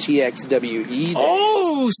the TXWE days.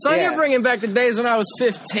 Oh, son, you're bringing back the days when I was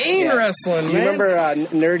 15 wrestling, man. You remember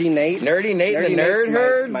Nerdy Nate? Nerdy Nate and the Nerd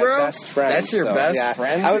Herd, my bro? best friend. That's your best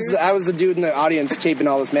friend, I was the dude in the audience taping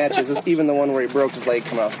all his matches, even the one where he broke his leg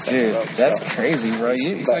coming off the second rope. That's crazy, bro.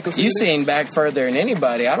 You seen back further than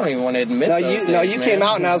anybody. I don't even want to admit you came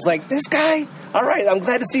out and I was like, this guy? All right, I'm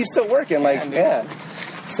glad to see he's still working. Yeah.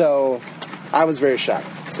 So, I was very shocked,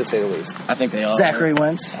 to say the least. I think they all Zachary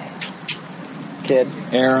Wentz. Kid.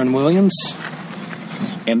 Aaron Williams.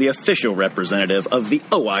 And the official representative of the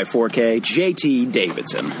OI4K, JT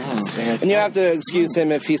Davidson. And you have to excuse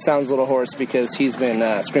him if he sounds a little hoarse because he's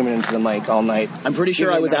been screaming into the mic all night. I'm pretty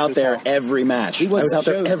sure I was out there every match. I was out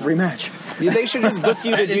there every match. They should just book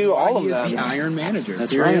you to do all of them. The Iron Manager.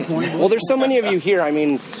 That's right. Well, there's so many of you here. I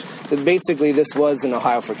mean, basically, this was an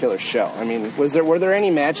Ohio for Killers show. I mean, were there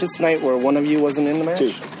any matches tonight where one of you wasn't in the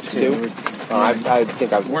match? Two? I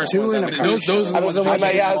think I was. We're two in a I was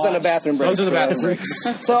in a bathroom break. Those are the bathroom breaks.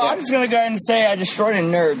 So I'm just going to go ahead and say I destroyed a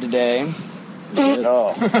nerd today.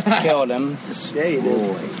 Killed him. Yeah, you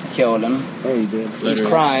did. Killed him. Yeah, you did. He's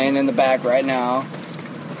crying in the back right now,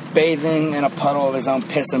 bathing in a puddle of his own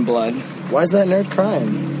piss and blood. Why is that nerd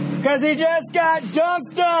crying? Because he just got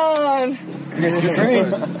dunked on.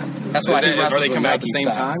 That's why are they coming out at the same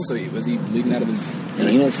time? So was he bleeding out of his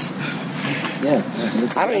penis? Yeah.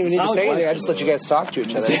 I don't even need to say anything. I just let you guys talk to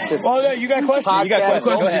each other. Well, no, you got questions.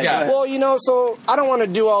 Well, so I don't want to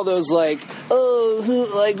do all those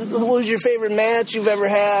who's your favorite match you've ever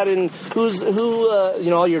had, and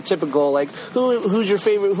all your typical who's your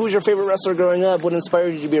favorite wrestler growing up? What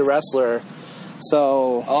inspired you to be a wrestler?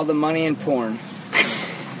 So all the money in porn.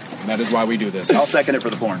 And that is why we do this. I'll second it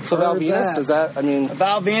for the porn. So Val Venus,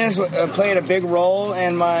 Val Venus played a big role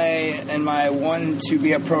in my one to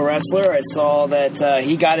be a pro wrestler. I saw that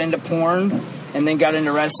he got into porn and then got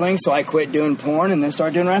into wrestling, so I quit doing porn and then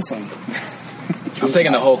started doing wrestling. I'm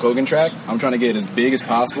taking the Hulk Hogan track. I'm trying to get it as big as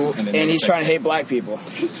possible. And he's trying to hate black people.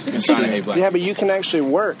 He's trying to hate black people. Yeah, but you can actually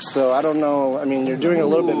work, so I don't know. I mean, you're doing a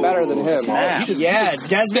little bit better than him. Yeah,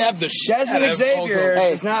 Desmond Xavier.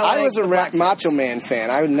 Hey, is not I was a Macho Man fan.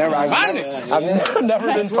 I've never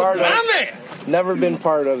been part of. Never been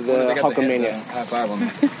part of the Hulkamania. High five on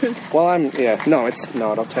that. Well,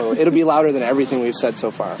 it'll totally. It'll be louder than everything we've said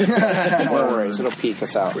so far. Don't worry, it'll peak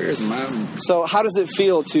us out. Where's mine? So, how does it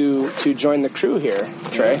feel to join the crew here,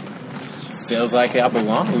 Trey? Feels like I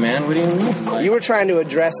belong, man. What do you mean? You were trying to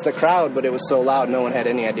address the crowd, but it was so loud, no one had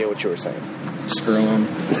any idea what you were saying. Screw them.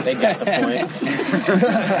 They got the point.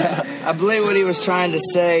 I believe what he was trying to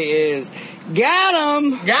say is, got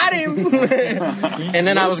him! And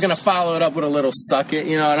then I was going to follow it up with a little suck it,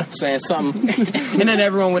 you know what I'm saying? Something. And then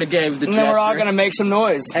everyone would have gave the gesture. And then we're all going to make some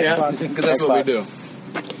noise. Yeah, because that's what we do.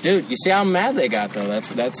 Dude, you see how mad they got, though?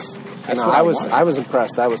 That's no, I was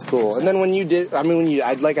impressed. That was cool. And then when you did,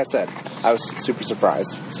 like I said, I was super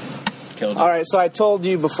surprised. Killed it. All right, so I told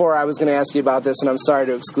you before I was going to ask you about this, and I'm sorry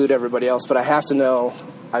to exclude everybody else, but I have to know.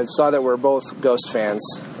 I saw that we're both Ghost fans,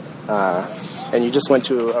 and you just went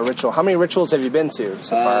to a ritual. How many rituals have you been to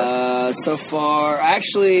so far? So far,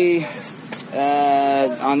 actually,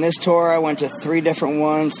 on this tour, I went to 3 different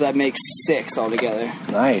ones, so that makes 6 altogether.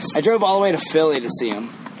 Nice. I drove all the way to Philly to see him.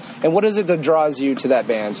 And what is it that draws you to that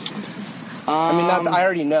band? I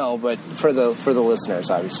already know, but for the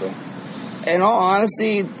listeners, obviously. In all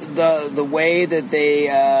honesty, the way that they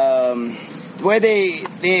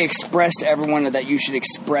express to everyone that you should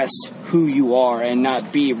express who you are and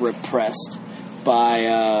not be repressed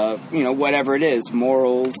by whatever it is,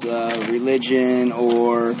 morals, religion,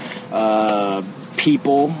 or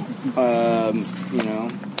people,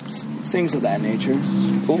 things of that nature.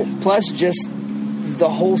 Cool. Plus, just the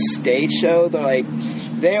whole stage show.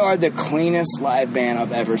 They are the cleanest live band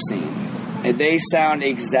I've ever seen. And they sound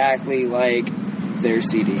exactly like their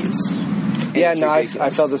CDs. Yeah, no, I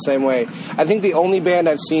felt the same way. I think the only band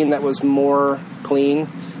I've seen that was more clean,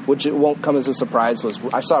 which it won't come as a surprise, was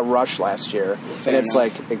I saw Rush last year. Fair and it's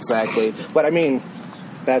enough. like, exactly. But I mean,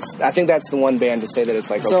 I think that's the one band to say that it's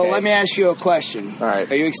like, So okay. let me ask you a question. All right.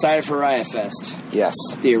 Are you excited for Riot Fest? Yes.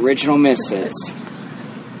 The original Misfits.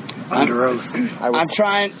 Under oath. I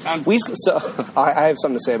have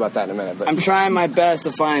something to say about that in a minute. But I'm trying my best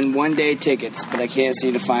to find one-day tickets, but I can't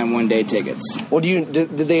seem to find one-day tickets. Well, did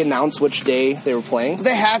they announce which day they were playing?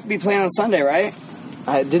 They have to be playing on Sunday, right?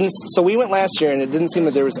 So we went last year, and it didn't seem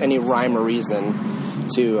that there was any rhyme or reason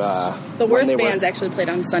to. The worst bands actually played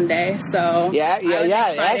on Sunday, so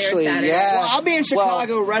actually. Well, I'll be in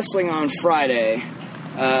Chicago wrestling on Friday.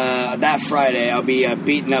 That Friday, I'll be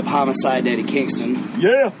beating up Homicide Eddie Kingston.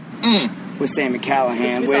 Yeah. With Sammy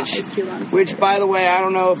Callahan, which, by the way, I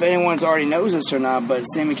don't know if anyone already knows this or not, but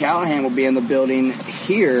Sammy Callahan will be in the building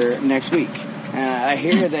here next week. I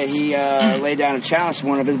hear that he laid down a challenge to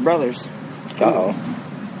one of his brothers. Uh-oh.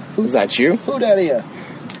 Is that you? Who that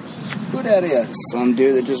is? Some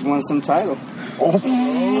dude that just won some title.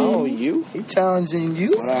 Oh, you? He challenging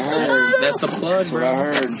you? That's what I heard. That's the plug,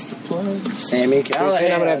 bro. That's what I heard. Sammy Callahan. I'm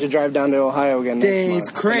going to have to drive down to Ohio again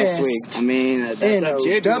next week. I mean, that's up to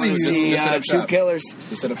you. Two killers.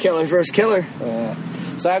 Killers versus killer.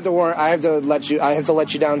 So I have to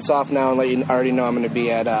let you down soft now and let you already know I'm going to be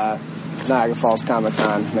at Niagara Falls Comic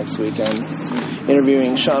Con next weekend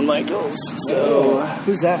interviewing Shawn Michaels. So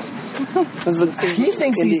who's that? He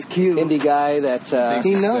thinks he's cute. Indie guy that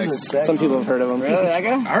he knows it's sexy. Some people have heard of him. Really, that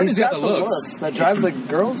guy? I heard he's got the looks. That drive the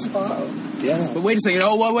girls. Yeah. But wait a second.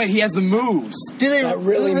 Oh, wait. He has the moves. Do they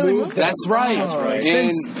really move? That's right.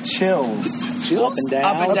 And chills. Up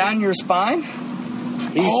and down your spine?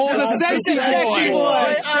 The sexy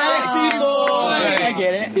boy. Sexy boy. I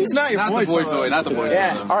get it. He's not your boy toy. Not the boy toy.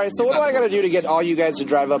 Yeah. All right, so what do I got to do to get all you guys to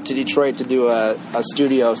drive up to Detroit to do a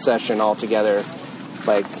studio session all together?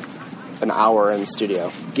 Like an hour in the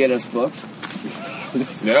studio. Get us booked.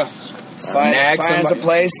 Yeah. Find us a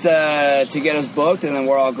place to get us booked, and then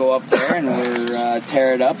we'll all go up there and we're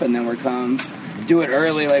tear it up, and then we're come do it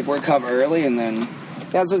early, like we're come early, and then.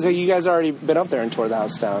 Yeah, so you guys already been up there and tore the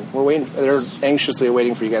house down. We're waiting. They're anxiously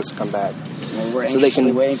waiting for you guys to come back. Well, we're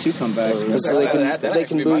anxiously waiting to come back. So they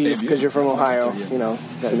can boo you because you're from Ohio. You know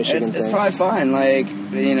that Michigan thing. It's probably fine. Like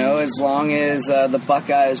as long as the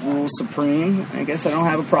Buckeyes rule supreme, I guess I don't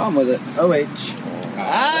have a problem with it. OH.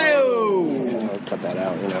 I'll cut that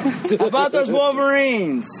out. How about those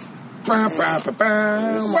Wolverines?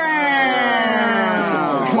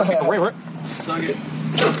 Suck it.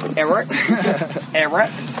 Eric.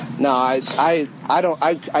 No, I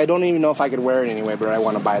don't even know if I could wear it anyway, but I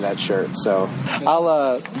want to buy that shirt. So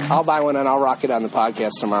I'll buy one and I'll rock it on the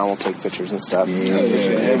podcast tomorrow. We'll take pictures and stuff.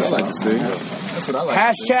 That's what I like.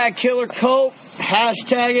 Hashtag Killer Colt.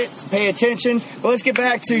 Hashtag it. Pay attention. But let's get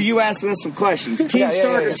back to you asking us some questions. Team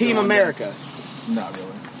Stark or Team America? Not really.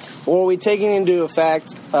 Well, are we taking into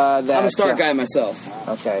effect that... I'm a Stark guy myself.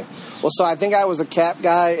 Okay. Well, so I think I was a Cap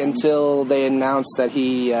guy until they announced that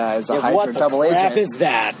he is a Hydra double agent. What the crap is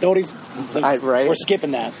that? Don't even... Right? We're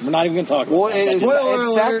skipping that. We're not even going to talk about it.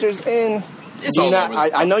 It factors in...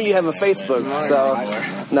 I know you have a Facebook, so...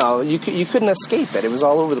 No, you couldn't escape it. It was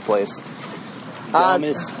all over the place.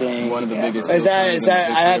 Dumbest thing. One of the biggest. Is that?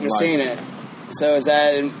 I haven't seen it. So is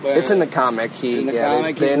that? It's in the comic.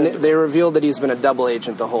 They revealed that he's been a double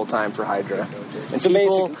agent the whole time for Hydra, and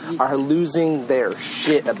people are losing their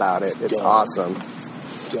shit about it. It's awesome.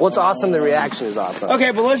 Well, it's awesome. The reaction is awesome.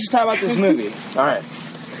 Okay, but let's just talk about this movie. All right.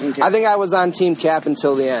 Okay. I think I was on Team Cap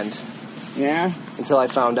until the end. Yeah. Until I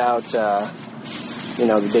found out, the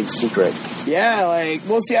big secret. Yeah,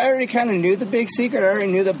 see, I already kind of knew the big secret. I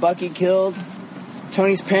already knew that Bucky killed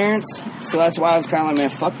Tony's parents, so that's why I was kind of like, man,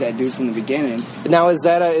 fuck that dude from the beginning. Now, is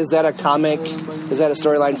that a comic? Is that a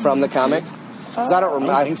storyline from the comic? I don't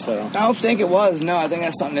remember. I think so. I don't think it was. No, I think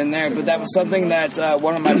that's something in there. But that was something that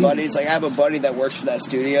one of my buddies, I have a buddy that works for that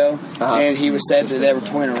studio, and he was said that they were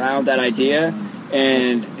toying around with that idea.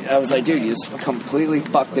 And I was like, dude, you just completely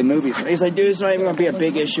fucked the movie. He's like, dude, it's not even going to be a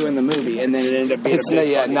big issue in the movie. And then it ended up being a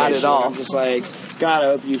big not issue. at all. I'm just like, God, I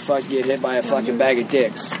hope you get hit by a fucking bag of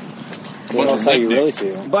dicks. What else how you really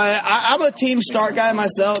feel? But I'm a Team Stark guy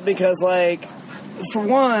myself because, for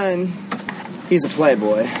one, he's a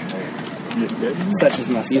playboy. Such as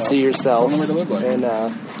myself. You see yourself. And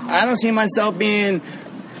I don't see myself being...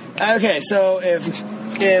 Okay, so if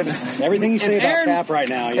everything you say about Cap right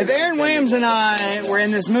now... If Aaron Williams and I were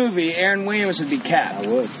in this movie, Aaron Williams would be Cap. I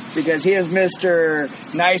would. Because he is Mr.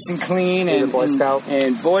 Nice and clean and Boy Scout.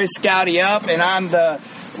 And Boy Scouty up, and I'm the...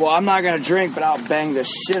 Well, I'm not going to drink, but I'll bang the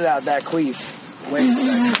shit out that queef. Wait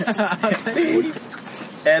a second.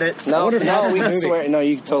 Edit. No, we can swear. No,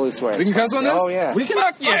 you can totally swear. We can cuss on this? Oh, yeah. We can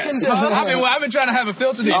fuck yes. I've been trying to have a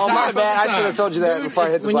filter the entire Oh, my bad. I should have told you that before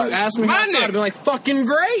I hit the when button. you asked me, I'd be like, fucking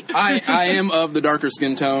great. I am of the darker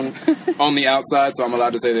skin tone on the outside, so I'm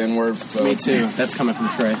allowed to say the N-word. So. Me too. That's coming from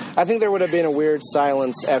Trey. I think there would have been a weird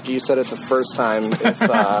silence after you said it the first time if,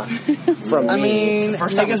 from me. I mean,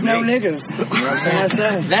 niggas know niggas. You know what I'm saying? I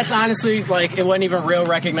say. That's honestly, it wasn't even real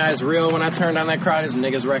recognized real when I turned on that crowd as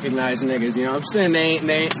niggas recognize niggas. You know what I'm saying? They ain't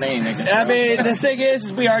niggas. I mean, the thing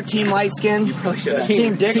is we are Team Light Skin. You probably should have.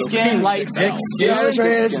 Team Dick Skin. Team Light Dick Skin. Yeah, that's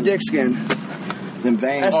right. It's Dick Skin. Them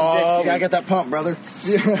veins. Oh, gotta get that pump, brother.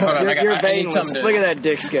 You're veinless. Look at that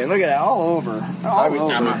dick skin. Look at that. All over. I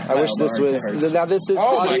wish this was... Now, this is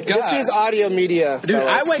this is audio media. Dude,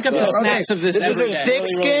 I wake up to snaps of this every day. Dick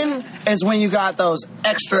skin is when you got those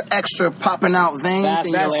extra popping out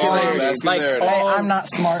veins. That's I'm not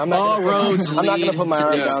smart. I'm not going to put my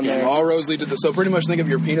arm down there. All roads lead to this. So pretty much think of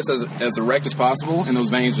your penis as erect as possible, and those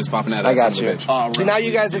veins just popping out. I got you. See, now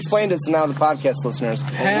you guys explained it, so now the podcast listeners know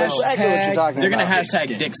exactly what you're talking about. They're going to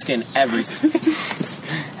hashtag dick skin everything.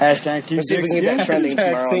 Hashtag Team Let's see if we can get that trending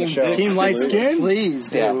tomorrow on the show. Team Light Skin? Please,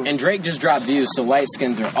 dude. Yeah. And Drake just dropped views, so light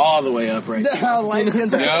skins are all the way up right now. Light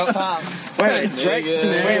skins are at the top. Wait,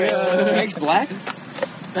 Drake's black?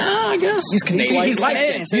 I guess. He's Canadian. He's light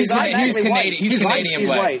skinned. He's Canadian. He's Canadian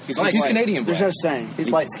black. He's Canadian black. There's no saying. He's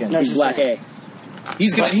light skinned. No, He's black A. He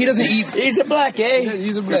doesn't eat. He's a black A.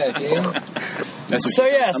 He's a black A. So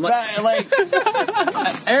yes,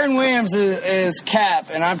 Aaron Williams is Cap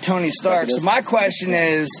and I'm Tony Stark. So my question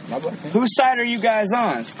is, whose side are you guys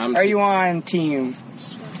on? Are you on Team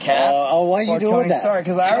Cap? Why are you doing Tony that? Stark?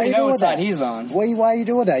 Because I already know what side he's on. Why are you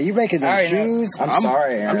doing that? You making those shoes? I'm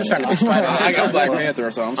sorry, Aaron. I'm just trying to be Spider-Man. I got Black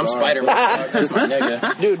Panther, so I'm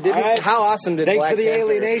Spider-Man. Dude, how awesome did Thanks Black for the Panther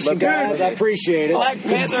alienation, guys. I appreciate it. Black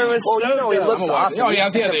Panther was so dope. He looks awesome. Oh, yeah,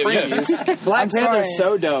 yeah. Black Panther's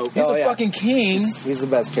so dope. He's a fucking king. He's the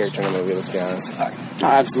best character in the movie, let's be honest.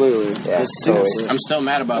 Absolutely. Yeah, totally. I'm still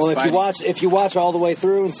mad about Spidey. If you watch all the way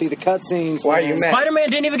through and see the cutscenes, why are you mad? Spider-Man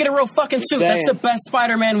didn't even get a real fucking suit. That's the best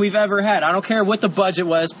Spider-Man we've ever had. I don't care what the budget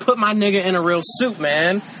was. Put my nigga in a real suit,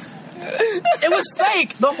 man. It was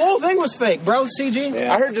fake. The whole thing was fake, bro. CG.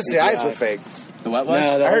 Yeah. I heard just the eyes were fake. The what was?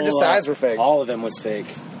 No, I heard just the eyes were fake. All of them was fake.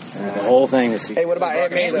 The whole thing was CG. Hey, what about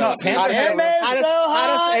Aunt-May, though? Hottest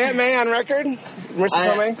Aunt-May on record? Marissa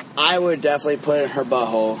Tomei? I would definitely put it in her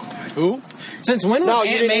butthole. Who? Since when was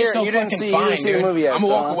Aunt May so fucking fine? You didn't see the movie yet. I'm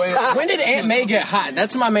gonna walk away. When did Aunt May get hot?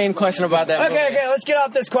 That's my main question about that movie. Okay, let's get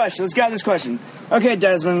off this question. Okay,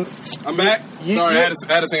 Desmond. I'm back. Sorry, I had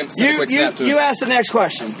to send a quick snap to it. You asked the next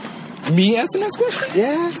question. Me ask the next question?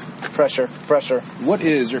 Yeah. Pressure. What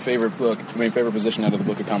is your favorite book? Favorite position out of the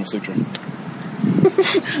book of Kama Sutra?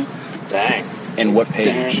 Dang. And what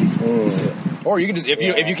page? Or you can just if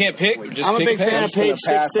you can't pick, just I'm a pick big fan of page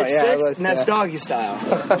 666, and that's yeah. doggy style.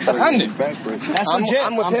 That's legit.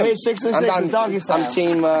 I'm with on him. page 666 is doggy style. I'm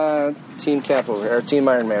team Cap over here, or Team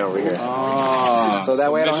Iron Man over here. So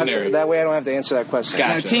that way I don't have to answer that question.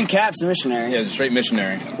 Gotcha. Team Cap's a missionary. Yeah, straight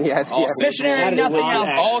missionary. Yeah, missionary, nothing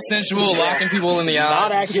else. All sensual, locking people in the eye.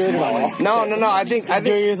 Not accurate at all. No. I think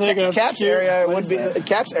Cap's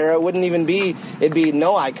era wouldn't even be. It'd be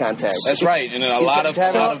no eye contact. That's right, and a lot of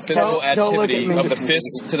physical activity of the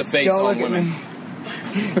fist to the face on women.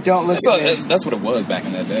 Don't look at me. That's what it was back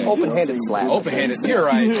in that day. Open-handed slap. Open-handed. You're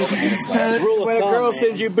right. Open-handed slap. When a girl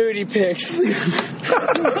sends you booty pics,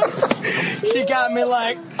 she got me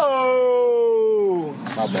like, oh.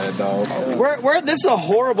 My bad, dog. This is a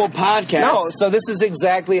horrible podcast. No, so this is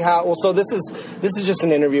exactly how. Well, so this is just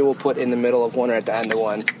an interview we'll put in the middle of one or at the end of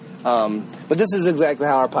one. But this is exactly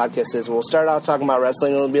how our podcast is. We'll start out talking about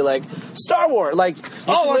wrestling, and it'll be like Star Wars. Like,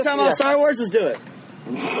 we're talking about Star Wars. Let's do it.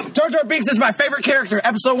 Jar Jar Binks is my favorite character.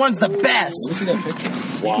 Episode 1's the best. Let me see that picture.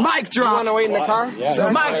 Wow. Mic drop. You want to wait in the car?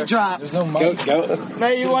 Yeah. Mic drop. There's no mic. Go. Now,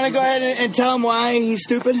 you want to go ahead and tell him why he's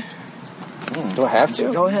stupid? Do I have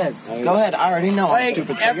to? Go ahead. Go ahead. I already know I'm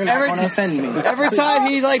stupid, so you're not going to offend me. Every time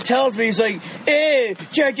he tells me, he's like, "Hey,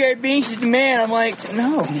 Jar Jar Binks is the man." I'm like,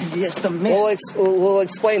 "No, yes, the man." We'll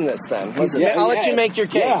explain this then. I'll let you make your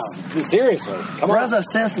case. Yeah. Seriously, come Where's a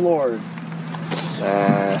Sith Lord?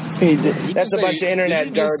 That's a bunch of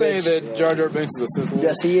internet garbage. Did you say that Jar Jar Binks is a Sith Lord?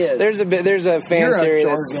 Yes, he is. There's a fan theory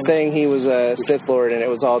that's saying he was a Sith Lord, and it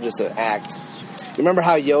was all just an act. You remember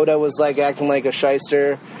how Yoda was like acting like a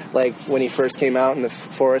shyster, like when he first came out in the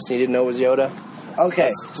forest and he didn't know it was Yoda?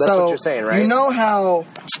 Okay, that's what you're saying, right? You know how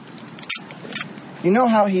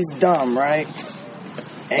he's dumb, right?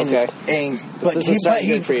 And, but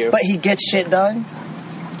he gets shit done.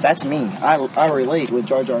 That's me. I relate with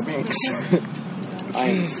Jar Jar Binks. I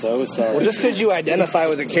am so sorry. Well, just because you identify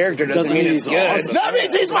with a character doesn't mean he's good. That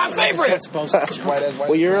means he's my favorite.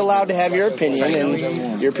 Well, you're allowed to have your opinion,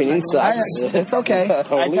 and your opinion sucks. It's okay.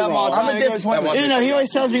 Totally I tell him all the time. I'm a disappointment. He always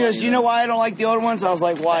tells me, he goes, "You know why I don't like the older ones?" I was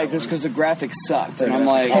like, "Why?" Because the graphics sucked. And I'm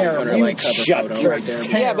like, "You shut your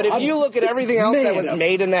Yeah, but if you look at everything else that was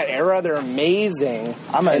made in that era, they're amazing.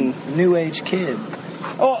 I'm a new age kid.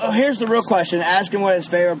 Oh, here's the real question. Ask him what his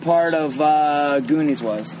favorite part of Goonies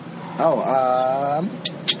was.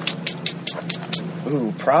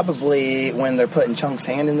 Probably when they're putting Chunk's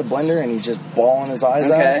hand in the blender and he's just bawling his eyes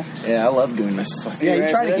out. Yeah, I love Goonies. Yeah, you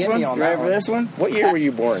try to get me on that one. This one? What year were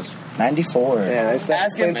you born? 94. Yeah, that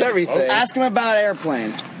explains everything. Ask him about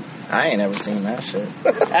Airplane. I ain't ever seen that shit.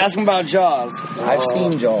 Ask him about Jaws. I've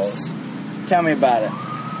seen Jaws. Tell me about it.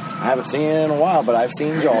 I haven't seen it in a while, but I've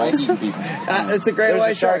seen Jaws. It's a great There's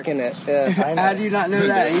white a shark in it. Yeah. How do you not know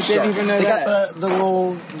that? You didn't even know that. Got the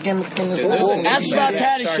little gimmick in this little. Ask about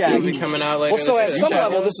Caddyshack. Coming out later. Well, so at some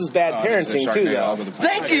level, this is bad parenting too, though.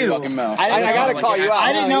 Thank you. I gotta call you out.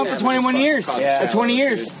 I didn't know him for 21 years. Yeah. 20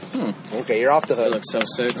 years. Okay, you're off the hook. It looks so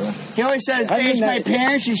sick. He always says, "It's my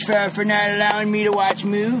parents' fault for not allowing me to watch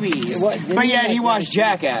movies." But yet he watched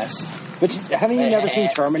Jackass. But haven't you never seen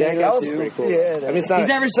Terminator? That was 2? pretty cool. Yeah, I mean, it's not. He's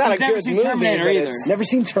never a good seen movie, Terminator either. Never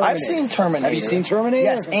seen Terminator. I've seen Terminator. Have you seen Terminator?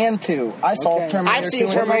 Yes, and 2. I saw Terminator. I've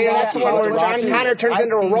seen Terminator. That's the one where John Connor turns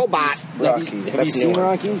into a robot. Rocky. Have you seen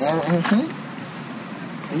Rockies?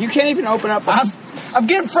 You can't even open up. I'm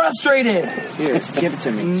getting frustrated. Here, give it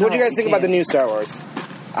to me. So what do you guys think about the new Star Wars?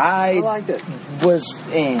 I liked it. Was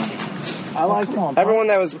in. I liked it. Everyone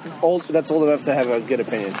that's old enough to have a good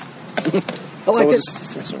opinion. I liked it.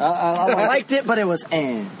 I liked it, but it was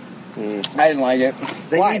I didn't like it.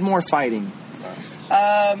 They need more fighting.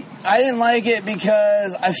 I didn't like it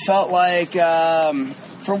because I felt like,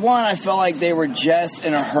 for one, I felt like they were just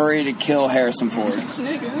in a hurry to kill Harrison Ford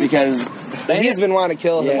because he's been wanting to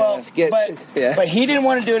kill him. But he didn't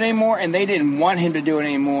want to do it anymore, and they didn't want him to do it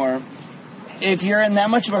anymore. If you're in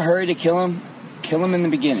that much of a hurry to kill him in the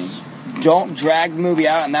beginning. Don't drag the movie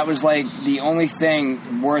out, and that was like the only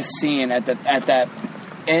thing worth seeing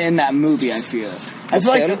in that movie. I feel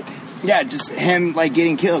like just him like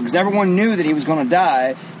getting killed because everyone knew that he was going to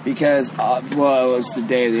die because it was the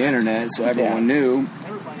day of the internet, so everyone knew.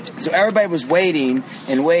 So everybody was waiting,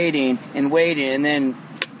 and then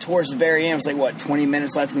towards the very end, it was like 20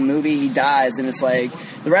 minutes left of the movie, he dies, and it's like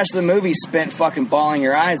the rest of the movie spent fucking bawling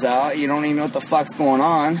your eyes out. You don't even know what the fuck's going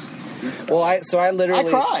on. Well, I literally, I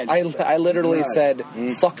cried. I literally said,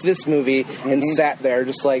 "Fuck this movie," and sat there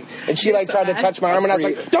just like, and she like tried to touch my arm, and I was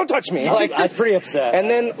like, "Don't touch me!" Like, I was pretty upset. And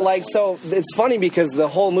then like, so it's funny because the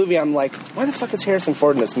whole movie, I'm like, why the fuck is Harrison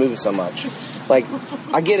Ford in this movie so much? Like,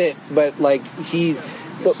 I get it, but like he,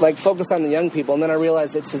 like focus on the young people, and then I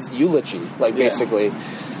realized it's his eulogy, like basically.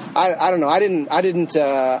 I don't know. I didn't.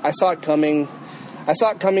 I saw it coming. I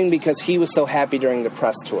saw it coming because he was so happy during the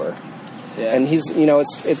press tour. Yeah. And he's,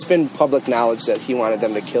 it's been public knowledge that he wanted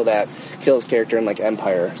them to kill his character in like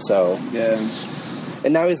Empire. So yeah.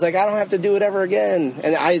 And now he's like, I don't have to do it ever again.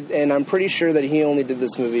 And I'm pretty sure that he only did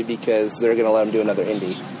this movie because they're going to let him do another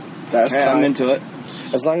indie. I'm into it.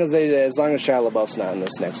 As long as Shia LaBeouf's not in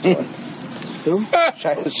this next one. Who?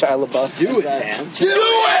 Shia LaBeouf. Do it, man. Do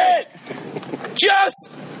it! Just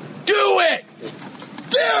do it!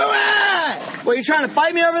 Do it! What, you trying to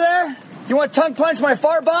fight me over there? You want to tongue punch my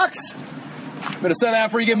fart box? Better set out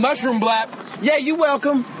before you get mushroom blap. Yeah, you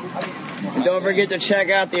welcome. And don't forget to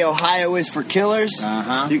check out the Ohio is for Killers.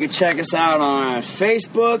 Uh-huh. You can check us out on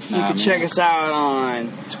Facebook. You can check us out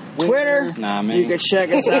on Twitter. Nah, man. You can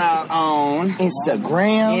check us out on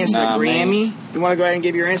Instagrammy. You want to go ahead and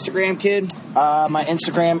give your Instagram, kid? My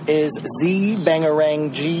Instagram is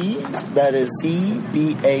zbangarang. That is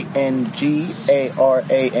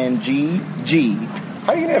ZBANGARANG.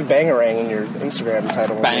 How are you going to have Bangarang in your Instagram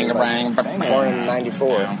title? Bangarang. Born in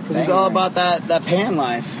 94. Because he's all about that pan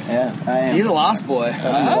life. Yeah, I am. He's a lost boy. He's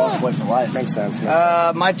a lost boy for life. Makes sense.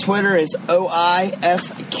 My Twitter is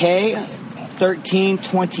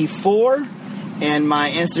OIFK1324. And my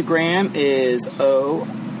Instagram is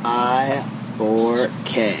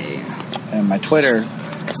OI4K. And my Twitter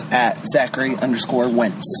is at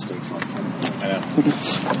Zachary_Wentz.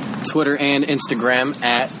 Twitter and Instagram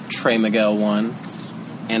at Trey Miguel1.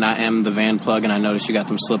 And I am the Van Plug, and I noticed you got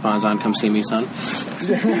them slip-ons on. Come see me, son.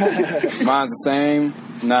 Mine's the same.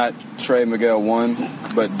 Not Trey Miguel 1,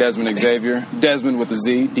 but Desmond Xavier. Desmond with a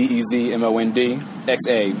Z, DEZMOND,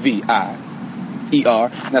 XAVIER.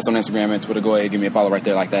 And that's on Instagram and Twitter. Go ahead, give me a follow right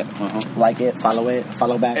there like that. Like it, follow back.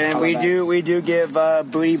 And follow we back. do give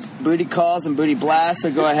booty calls and booty blasts.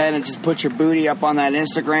 So go ahead and just put your booty up on that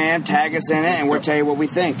Instagram, tag us in it, and we'll tell you what we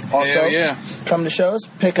think. Also, yeah. Come to shows,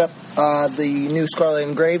 pick up the new Scarlet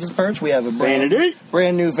and Graves merch. We have a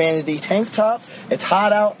brand new vanity tank top. It's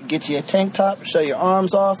hot out. Get you a tank top. Show your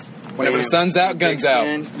arms off. Whenever the sun's out, guns out.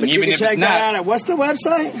 And but you can check that out at what's the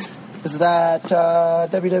website? Is that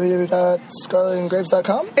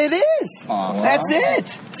www.scarletandgraves.com? It is. That's it.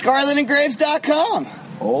 ScarletandGraves.com.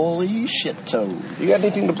 Holy shit, toe. You got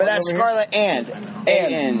anything to But that's Scarlet and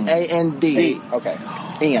A-N-D. Okay.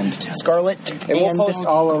 And Scarlet and we'll post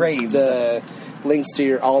all of the links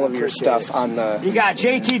to all of your stuff on the... You got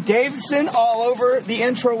JT Davidson all over the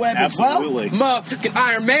intro web as well. Motherfucking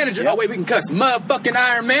Iron Manager. Yep. Oh, wait, we can cuss. Motherfucking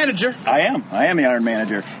Iron Manager. I am the Iron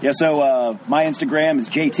Manager. Yeah, so my Instagram is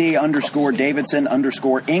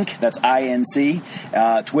JT_Davidson_Inc. That's INC.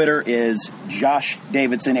 Twitter is Josh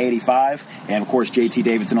Davidson85. And, of course, JT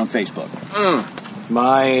Davidson on Facebook.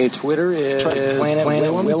 My Twitter is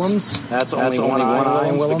Planet Willems. That's only one eye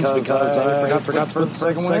on Willems because I forgot to put the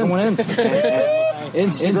second one in.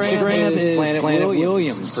 Instagram is Planet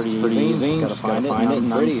Williams. It's pretty easy. Just gotta find it,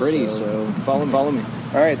 and I'm pretty, so follow me.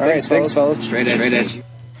 All right, thanks, fellas. Straight edge.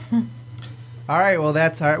 All right, well,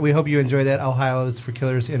 that's all right. We hope you enjoyed that Ohio is for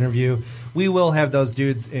Killers interview. We will have those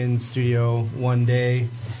dudes in studio one day.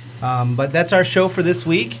 But that's our show for this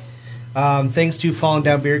week. Thanks to Falling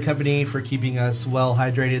Down Beer Company for keeping us well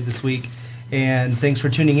hydrated this week. And thanks for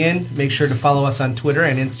tuning in. Make sure to follow us on Twitter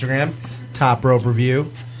and Instagram, Top Rope Review.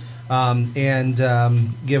 And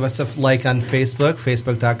give us a like on Facebook,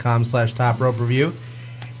 facebook.com/Top Rope Review.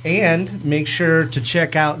 And make sure to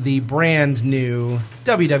check out the brand new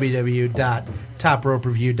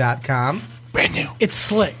www.topropereview.com. Brand new. It's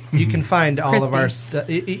slick. You can find all of our stuff.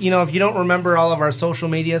 If you don't remember all of our social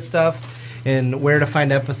media stuff and where to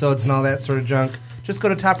find episodes and all that sort of junk, just go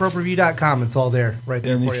to topropereview.com. It's all there right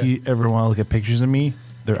there and for if you ever want to look at pictures of me,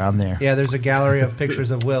 they're on there. Yeah, there's a gallery of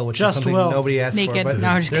pictures of Will, which is something nobody asked Naked. for, but No,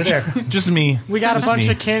 I'm just they're there. Just me. We got a bunch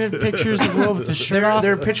of candid pictures of Will with his shirt off.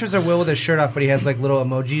 There are pictures of Will with his shirt off, but he has like little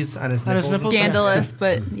emojis on his nipples. Scandalous,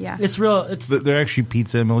 but yeah. It's real. They're actually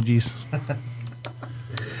pizza emojis.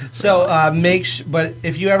 So but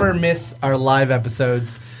if you ever miss our live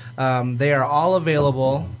episodes, they are all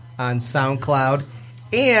available on SoundCloud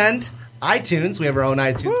and iTunes. We have our own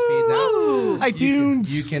iTunes feed now.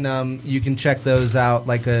 iTunes. You can check those out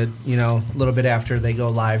like a little bit after they go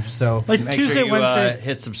live. So like Make Tuesday, sure you, Wednesday.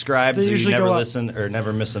 hit subscribe They so you usually never go up. listen or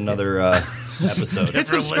never miss another episode. Hit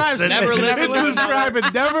subscribe. Never listen. Hit subscribe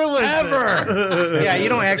and never listen. Ever. yeah, you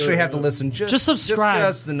don't actually have to listen. Just subscribe. Just get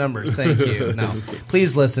us the numbers. Thank you. No,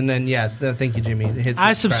 please listen. And yes, thank you, Jimmy. Hit subscribe.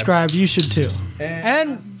 I subscribed. You should too.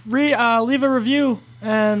 And leave a review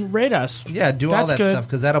and rate us. Yeah, do all That's that good. stuff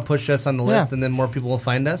because that'll push us on the list, and then more people will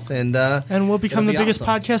find us, and we'll become the it'll be biggest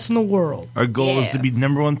awesome. podcast in the world. Our goal is to be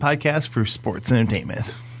 #1 podcast for sports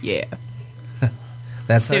entertainment. Yeah.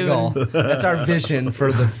 That's Soon. our goal. That's our vision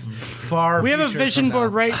for the far. We have a future vision from now.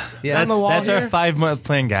 board right Yeah, on the wall. That's our here. 5-month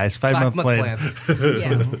plan, guys. 5-month plan.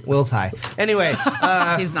 Yeah. Will's high. Anyway,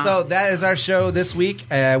 He's not. so that is our show this week.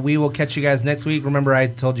 We will catch you guys next week. Remember, I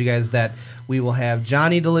told you guys that we will have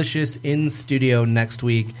Johnny Delicious in studio next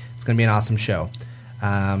week. It's going to be an awesome show.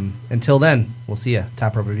 Until then, we'll see you.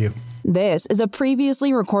 Top Rope Review. This is a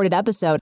previously recorded episode